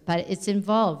answer, but it's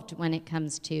involved when it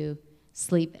comes to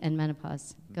sleep and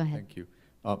menopause. Go ahead. Thank you.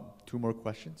 2 more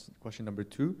questions. Question number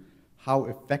 2, how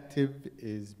effective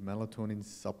is melatonin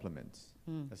supplements?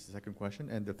 That's the second question.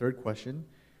 And the third question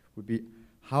would be,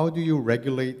 how do you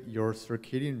regulate your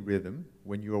circadian rhythm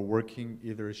when you are working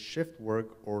either shift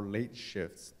work or late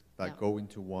shifts that go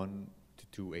into 1 to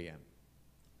 2 a.m.?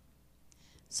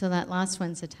 So that last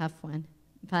one's a tough one.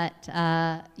 But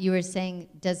you were saying,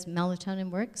 does melatonin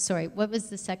work? Sorry, what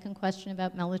was the second question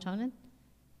about melatonin?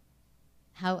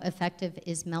 How effective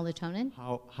is melatonin?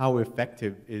 How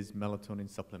effective is melatonin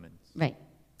supplements? Right.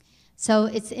 So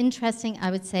it's interesting,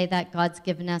 I would say, that God's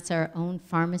given us our own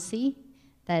pharmacy.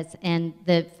 And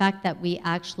the fact that we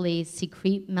actually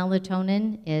secrete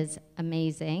melatonin is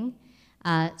amazing.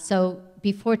 So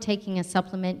before taking a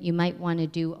supplement, you might want to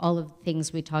do all of the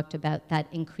things we talked about that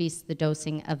increase the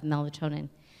dosing of melatonin.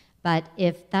 But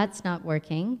if that's not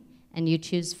working, and you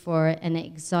choose for an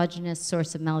exogenous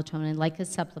source of melatonin, like a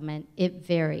supplement, it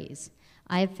varies.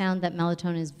 I have found that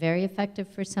melatonin is very effective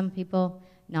for some people,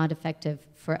 not effective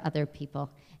for other people.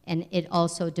 And it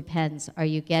also depends. Are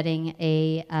you getting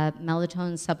a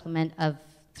melatonin supplement of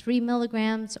 3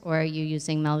 milligrams, or are you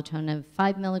using melatonin of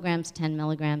 5 milligrams, 10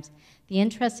 milligrams? The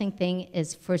interesting thing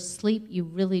is for sleep, you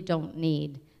really don't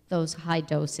need those high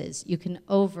doses. You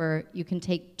can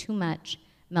take too much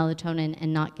melatonin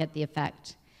and not get the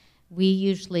effect. We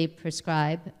usually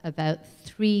prescribe about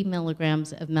 3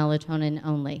 milligrams of melatonin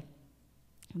only.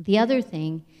 The other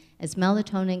thing is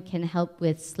melatonin can help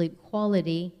with sleep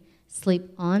quality,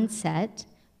 sleep onset,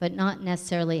 but not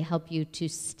necessarily help you to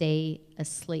stay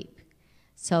asleep.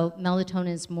 So melatonin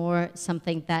is more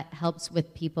something that helps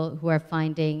with people who are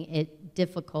finding it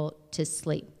difficult to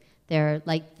sleep. They're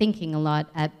like thinking a lot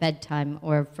at bedtime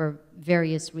or for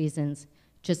various reasons,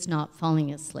 just not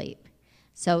falling asleep.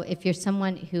 So if you're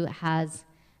someone who has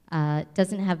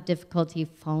doesn't have difficulty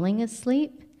falling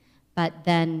asleep, but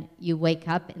then you wake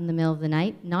up in the middle of the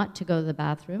night not to go to the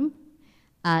bathroom,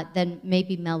 then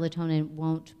maybe melatonin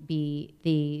won't be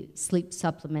the sleep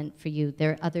supplement for you.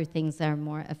 There are other things that are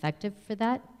more effective for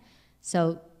that.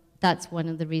 So that's one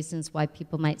of the reasons why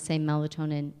people might say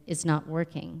melatonin is not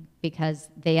working, because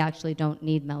they actually don't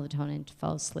need melatonin to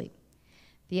fall asleep.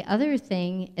 The other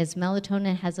thing is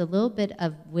melatonin has a little bit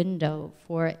of window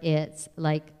for its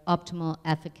optimal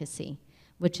efficacy,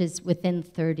 which is within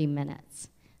 30 minutes.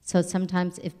 So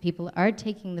sometimes if people are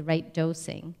taking the right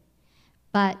dosing,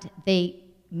 but they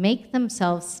make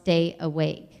themselves stay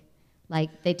awake,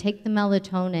 like they take the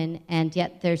melatonin and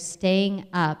yet they're staying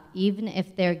up, even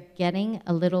if they're getting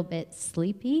a little bit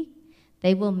sleepy,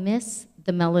 they will miss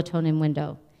the melatonin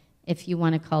window, if you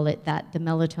want to call it that, the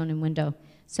melatonin window.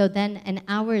 So then an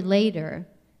hour later,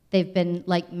 they've been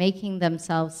making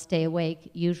themselves stay awake,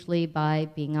 usually by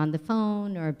being on the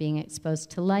phone or being exposed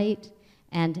to light,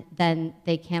 and then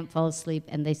they can't fall asleep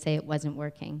and they say it wasn't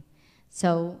working.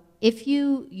 So if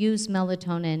you use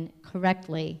melatonin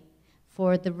correctly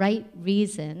for the right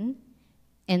reason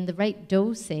and the right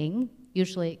dosing,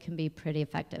 usually it can be pretty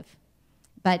effective.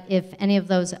 But if any of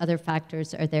those other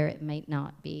factors are there, it might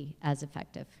not be as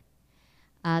effective.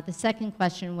 The second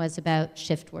question was about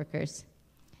shift workers.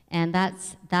 And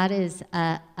that is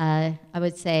I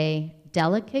would say,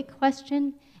 delicate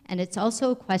question. And it's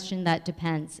also a question that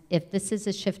depends. If this is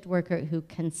a shift worker who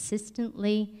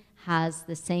consistently has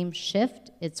the same shift,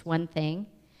 it's one thing.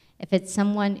 If it's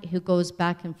someone who goes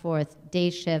back and forth, day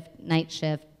shift,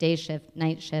 day shift,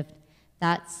 night shift,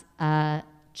 that's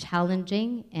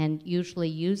challenging, and usually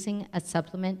using a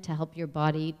supplement to help your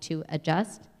body to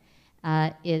adjust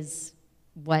is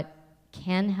what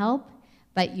can help,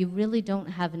 but you really don't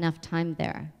have enough time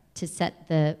there to set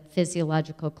the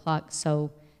physiological clock so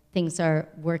things are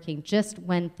working. Just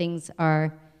when things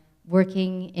are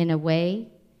working in a way,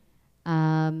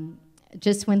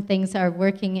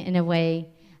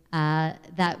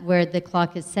 that where the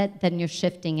clock is set, then you're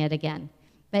shifting it again.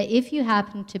 But if you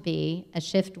happen to be a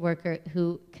shift worker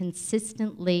who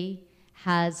consistently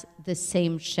has the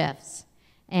same shifts,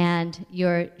 and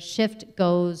your shift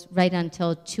goes right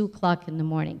until 2 o'clock in the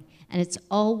morning, and it's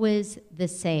always the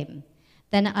same,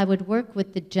 then I would work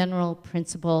with the general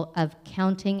principle of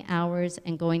counting hours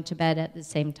and going to bed at the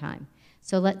same time.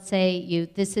 So let's say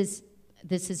this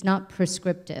is not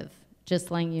prescriptive,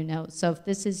 just letting you know. So if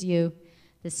this is you,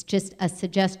 this is just a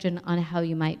suggestion on how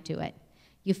you might do it.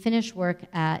 You finish work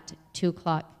at 2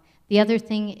 o'clock. The other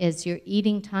thing is your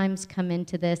eating times come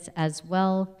into this as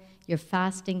well. Your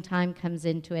fasting time comes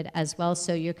into it as well.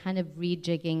 So you're kind of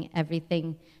rejigging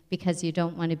everything, because you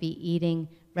don't want to be eating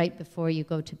right before you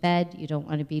go to bed. You don't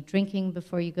want to be drinking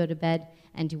before you go to bed,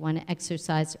 and you want to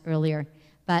exercise earlier.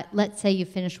 But let's say you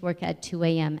finish work at 2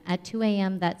 a.m. At 2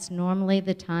 a.m., that's normally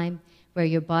the time where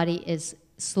your body is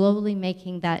slowly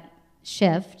making that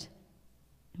shift,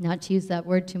 not to use that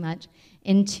word too much,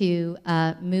 into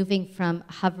moving from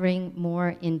hovering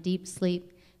more in deep sleep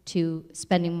to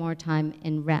spending more time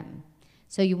in REM.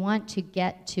 So you want to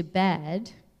get to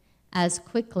bed as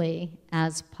quickly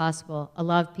as possible. A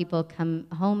lot of people come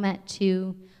home at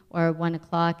 2 or 1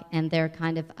 o'clock and they're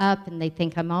kind of up and they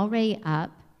think, I'm already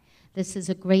up. This is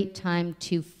a great time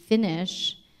to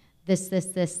finish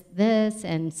this,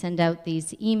 and send out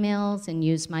these emails and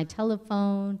use my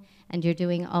telephone, and you're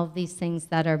doing all of these things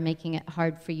that are making it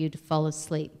hard for you to fall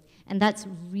asleep. And that's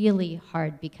really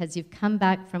hard, because you've come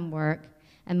back from work,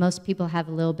 and most people have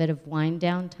a little bit of wind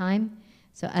down time.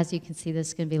 So as you can see, this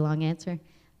is going to be a long answer,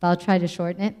 but I'll try to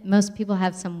shorten it. Most people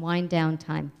have some wind down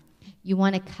time. You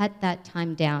want to cut that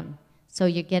time down, so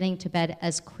you're getting to bed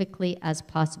as quickly as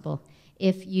possible.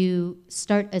 If you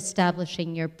start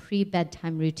establishing your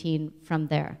pre-bedtime routine from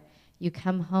there, you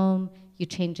come home, you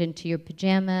change into your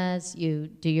pajamas, you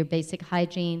do your basic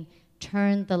hygiene,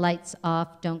 turn the lights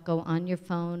off, don't go on your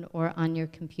phone or on your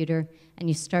computer, and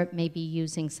you start maybe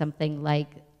using something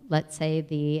like, let's say,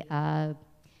 the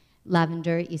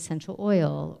lavender essential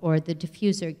oil or the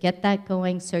diffuser. Get that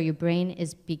going so your brain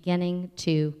is beginning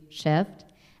to shift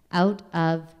out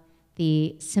of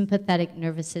the sympathetic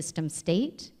nervous system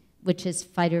state, which is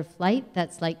fight or flight.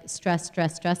 That's like stress,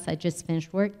 stress, stress. I just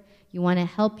finished work. You want to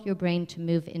help your brain to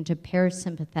move into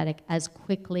parasympathetic as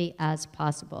quickly as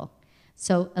possible.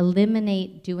 So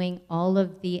eliminate doing all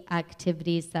of the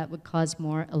activities that would cause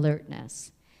more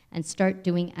alertness, and start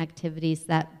doing activities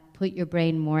that put your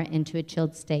brain more into a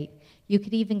chilled state. You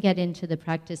could even get into the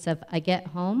practice of, I get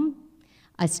home,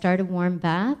 I start a warm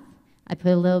bath, I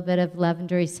put a little bit of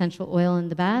lavender essential oil in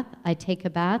the bath, I take a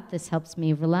bath, this helps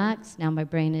me relax, now my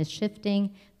brain is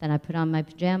shifting, then I put on my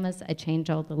pajamas, I change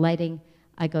all the lighting,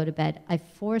 I go to bed. I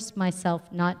force myself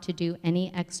not to do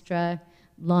any extra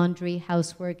laundry,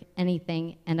 housework,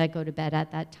 anything, and I go to bed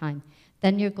at that time.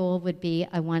 Then your goal would be,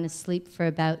 I want to sleep for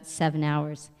about 7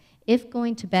 hours. If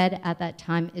going to bed at that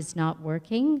time is not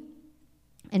working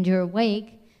and you're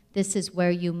awake, this is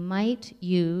where you might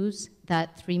use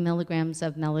that 3 milligrams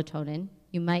of melatonin.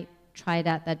 You might try it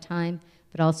at that time,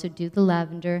 but also do the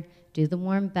lavender, do the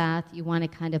warm bath. You want to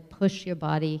kind of push your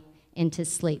body into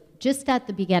sleep, just at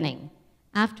the beginning.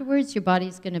 Afterwards, your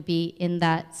body's going to be in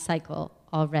that cycle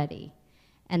already.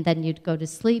 And then you'd go to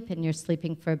sleep, and you're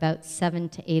sleeping for about 7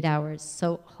 to 8 hours.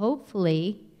 So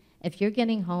hopefully, if you're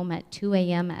getting home at 2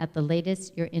 a.m. at the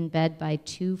latest, you're in bed by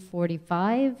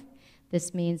 2:45.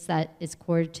 This means that it's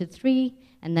 2:45,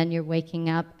 and then you're waking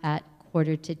up at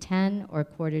 9:45 or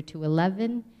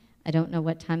 10:45. I don't know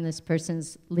what time this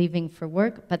person's leaving for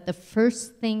work, but the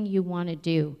first thing you want to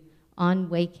do on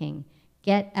waking,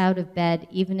 get out of bed,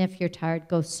 even if you're tired,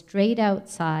 go straight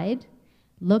outside,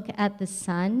 look at the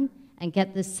sun, and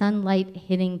get the sunlight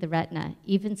hitting the retina.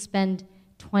 Even spend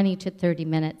 20 to 30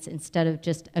 minutes instead of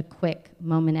just a quick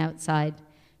moment outside.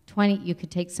 You could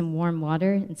take some warm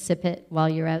water and sip it while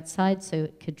you're outside, so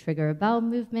it could trigger a bowel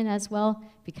movement as well,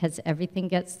 because everything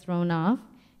gets thrown off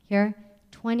here.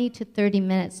 20 to 30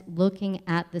 minutes looking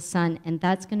at the sun, and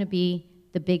that's going to be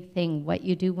the big thing. What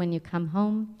you do when you come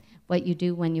home, what you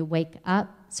do when you wake up.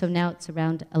 So now it's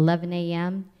around 11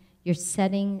 a.m. You're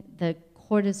setting the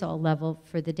cortisol level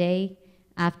for the day.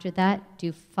 After that,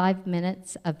 do 5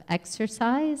 minutes of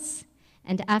exercise.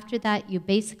 And after that, you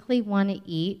basically want to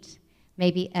eat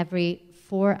maybe every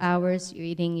 4 hours. You're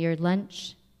eating your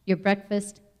lunch, your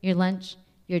breakfast, your lunch,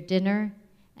 your dinner,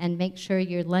 and make sure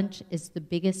your lunch is the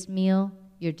biggest meal,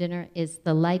 your dinner is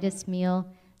the lightest meal.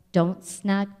 Don't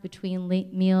snack between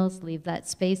meals. Leave that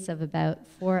space of about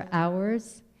 4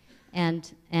 hours.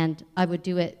 And I would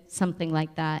do it something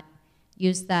like that.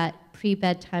 Use that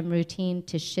pre-bedtime routine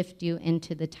to shift you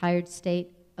into the tired state.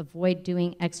 Avoid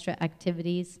doing extra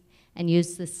activities. And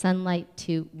use the sunlight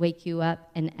to wake you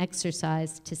up, and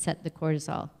exercise to set the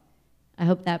cortisol. I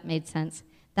hope that made sense.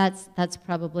 That's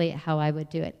probably how I would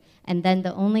do it. And then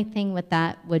the only thing with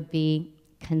that would be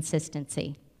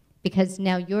consistency, because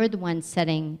now you're the one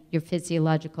setting your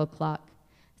physiological clock.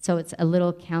 So it's a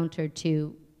little counter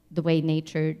to the way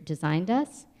nature designed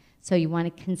us. So you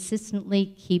want to consistently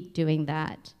keep doing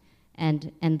that,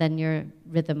 and then your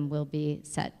rhythm will be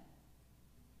set.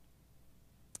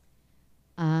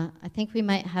 I think we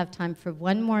might have time for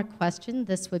one more question.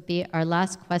 This would be our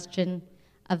last question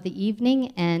of the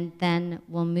evening, and then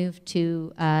we'll move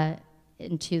to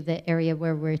into the area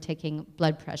where we're taking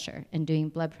blood pressure and doing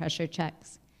blood pressure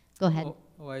checks. Go ahead.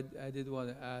 I did want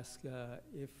to ask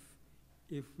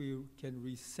if we can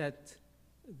reset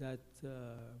that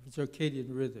circadian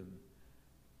rhythm,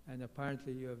 and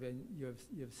apparently you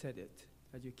have said it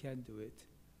that you can do it,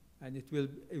 and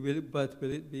but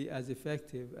will it be as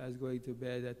effective as going to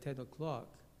bed at 10 o'clock,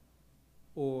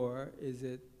 or is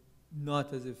it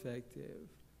not as effective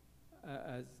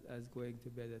as going to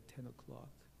bed at 10 o'clock?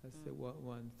 That's the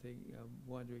one thing I'm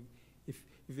wondering. If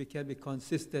we can be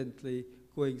consistently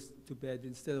going to bed,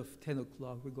 instead of 10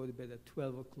 o'clock, we go to bed at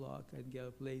 12 o'clock and get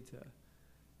up later.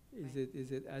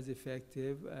 Is it as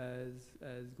effective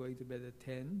as going to bed at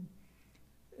 10?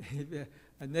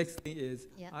 And next thing is,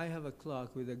 I have a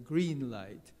clock with a green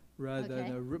light rather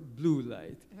than a blue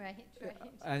light. Right.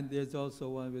 And there's also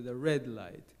one with a red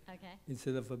light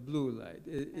instead of a blue light.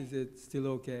 Is it still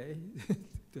okay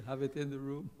to have it in the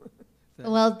room?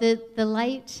 Well, the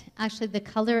light, actually the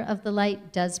color of the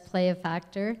light does play a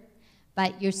factor,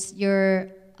 but the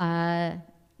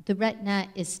retina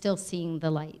is still seeing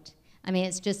the light. I mean,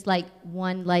 it's just like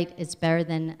one light is better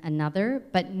than another,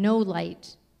 but no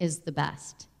light is the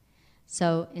best.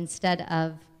 So instead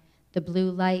of the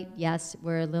blue light, yes,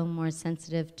 we're a little more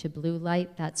sensitive to blue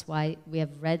light. That's why we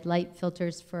have red light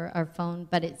filters for our phone,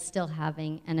 but it's still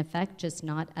having an effect, just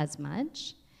not as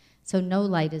much. So no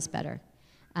light is better.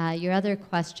 Your other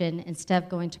question, instead of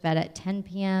going to bed at 10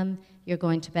 p.m., you're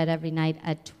going to bed every night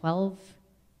at 12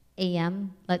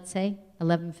 a.m., let's say,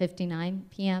 11:59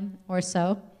 p.m. or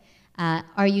so.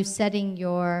 Are you setting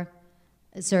your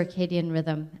circadian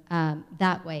rhythm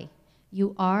that way?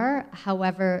 You are,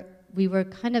 however, we were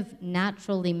kind of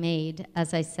naturally made,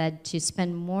 as I said, to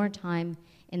spend more time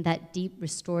in that deep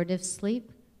restorative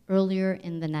sleep earlier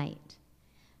in the night.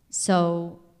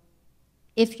 So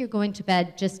if you're going to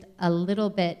bed just a little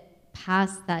bit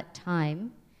past that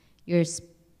time, you're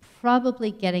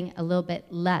probably getting a little bit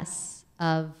less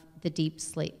of the deep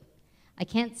sleep. I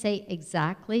can't say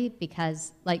exactly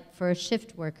because, like for a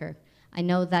shift worker, I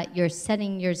know that you're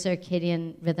setting your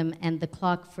circadian rhythm and the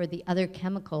clock for the other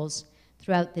chemicals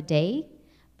throughout the day,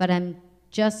 but I'm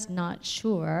just not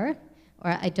sure,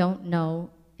 or I don't know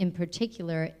in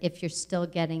particular if you're still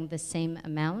getting the same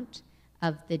amount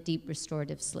of the deep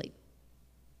restorative sleep.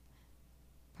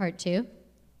 Part two.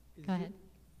 Go ahead.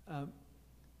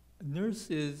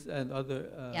 Nurses and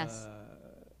other Yes.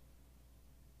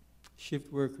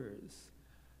 shift workers,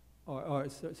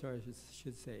 sorry, I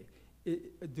should say,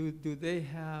 do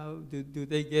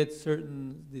they get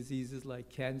certain diseases like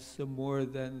cancer more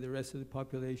than the rest of the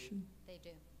population? They do,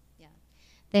 yeah.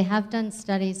 They have done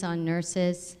studies on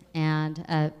nurses and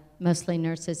mostly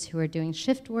nurses who are doing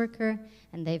shift worker,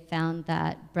 and they found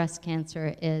that the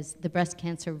breast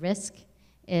cancer risk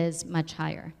is much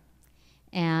higher.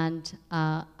 And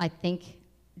I think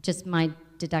just my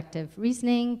deductive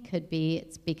reasoning could be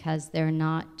it's because they're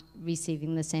not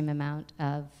receiving the same amount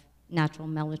of natural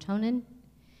melatonin.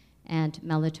 And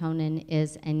melatonin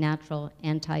is a natural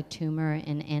anti-tumor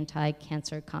and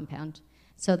anti-cancer compound.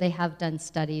 So they have done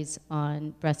studies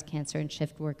on breast cancer and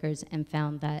shift workers and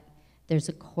found that there's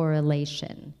a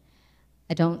correlation.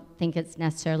 I don't think it's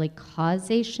necessarily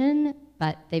causation,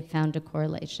 but they found a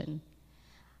correlation.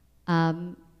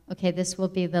 Okay, this will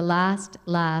be the last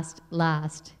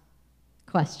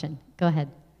question. Go ahead.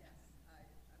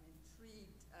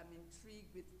 Yes, I'm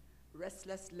intrigued with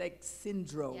restless leg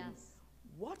syndrome. Yes.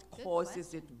 What Good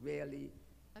causes it really?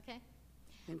 Okay.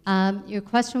 Thank you. Your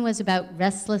question was about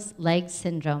restless leg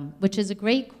syndrome, which is a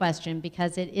great question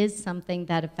because it is something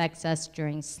that affects us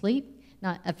during sleep,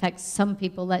 not affects some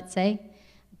people, let's say,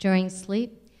 during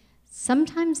sleep.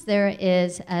 Sometimes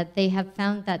they have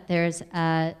found that there's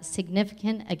a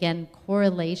significant, again,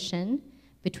 correlation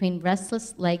between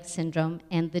restless leg syndrome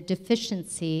and the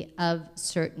deficiency of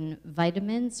certain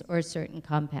vitamins or certain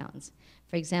compounds.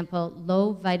 For example,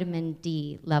 low vitamin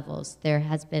D levels, there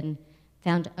has been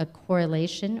found a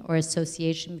correlation or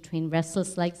association between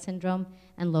restless leg syndrome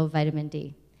and low vitamin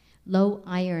D. Low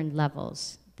iron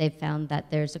levels, they found that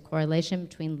there's a correlation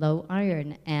between low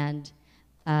iron and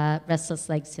restless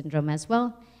leg syndrome as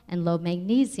well, and low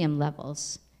magnesium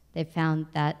levels. They found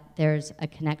that there's a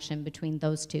connection between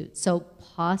those two. So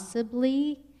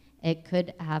possibly it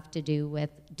could have to do with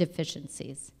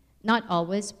deficiencies. Not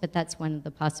always, but that's one of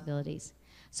the possibilities.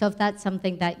 So if that's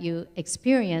something that you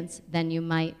experience, then you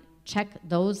might check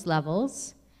those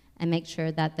levels and make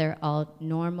sure that they're all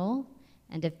normal.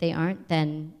 And if they aren't,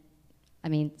 then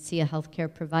see a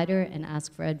healthcare provider and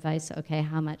ask for advice. Okay,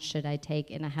 how much should I take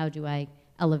and how do I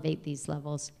elevate these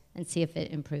levels and see if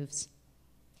it improves.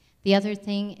 The other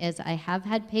thing is I have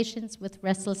had patients with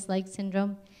restless leg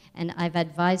syndrome, and I've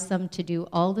advised them to do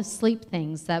all the sleep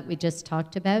things that we just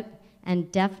talked about,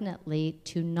 and definitely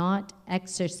to not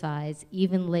exercise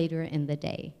even later in the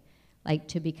day, like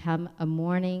to become a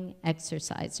morning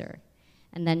exerciser,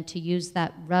 and then to use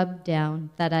that rub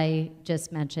down that I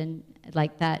just mentioned,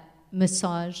 like that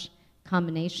massage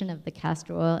combination of the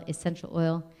castor oil, essential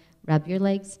oil. Rub your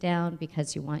legs down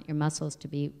because you want your muscles to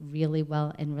be really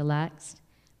well and relaxed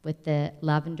with the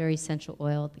lavender essential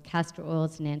oil. The castor oil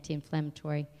is an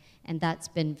anti-inflammatory, and that's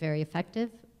been very effective,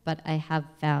 but I have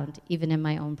found, even in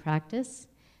my own practice,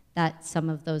 that some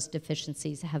of those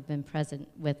deficiencies have been present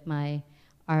with my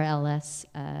RLS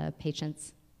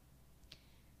patients.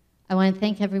 I want to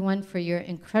thank everyone for your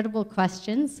incredible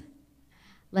questions.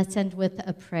 Let's end with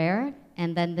a prayer,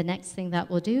 and then the next thing that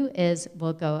we'll do is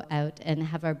we'll go out and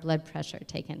have our blood pressure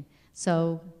taken.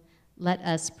 So let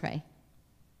us pray.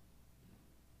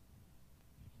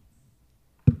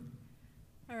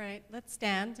 All right, let's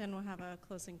stand and we'll have a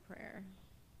closing prayer.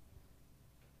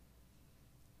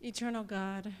 Eternal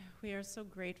God, we are so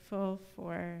grateful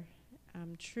for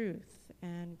truth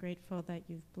and grateful that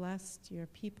you've blessed your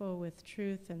people with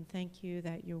truth, and thank you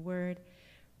that your word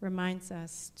reminds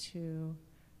us to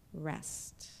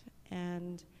rest.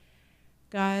 And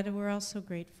God, we're also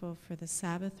grateful for the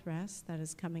Sabbath rest that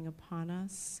is coming upon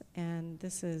us, and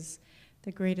this is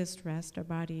the greatest rest our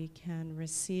body can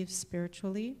receive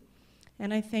spiritually.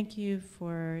 And I thank you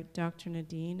for Dr.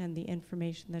 Nadine and the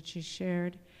information that she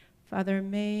shared. Father,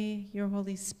 may your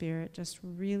Holy Spirit just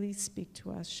really speak to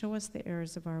us, show us the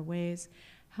errors of our ways.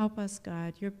 Help us,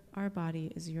 God. Our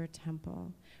body is your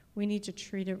temple. We need to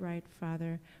treat it right,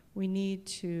 Father. We need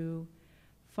to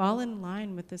fall in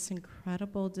line with this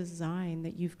incredible design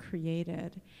that you've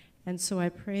created. And so I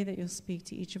pray that you'll speak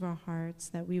to each of our hearts,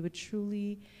 that we would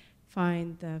truly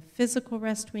find the physical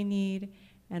rest we need,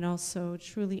 and also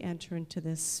truly enter into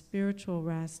this spiritual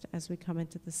rest as we come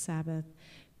into the Sabbath.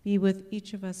 Be with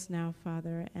each of us now,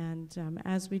 Father, and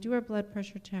as we do our blood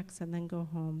pressure checks and then go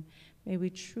home, may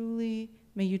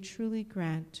you truly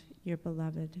grant your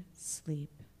beloved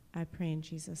sleep. I pray in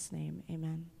Jesus' name,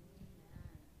 amen.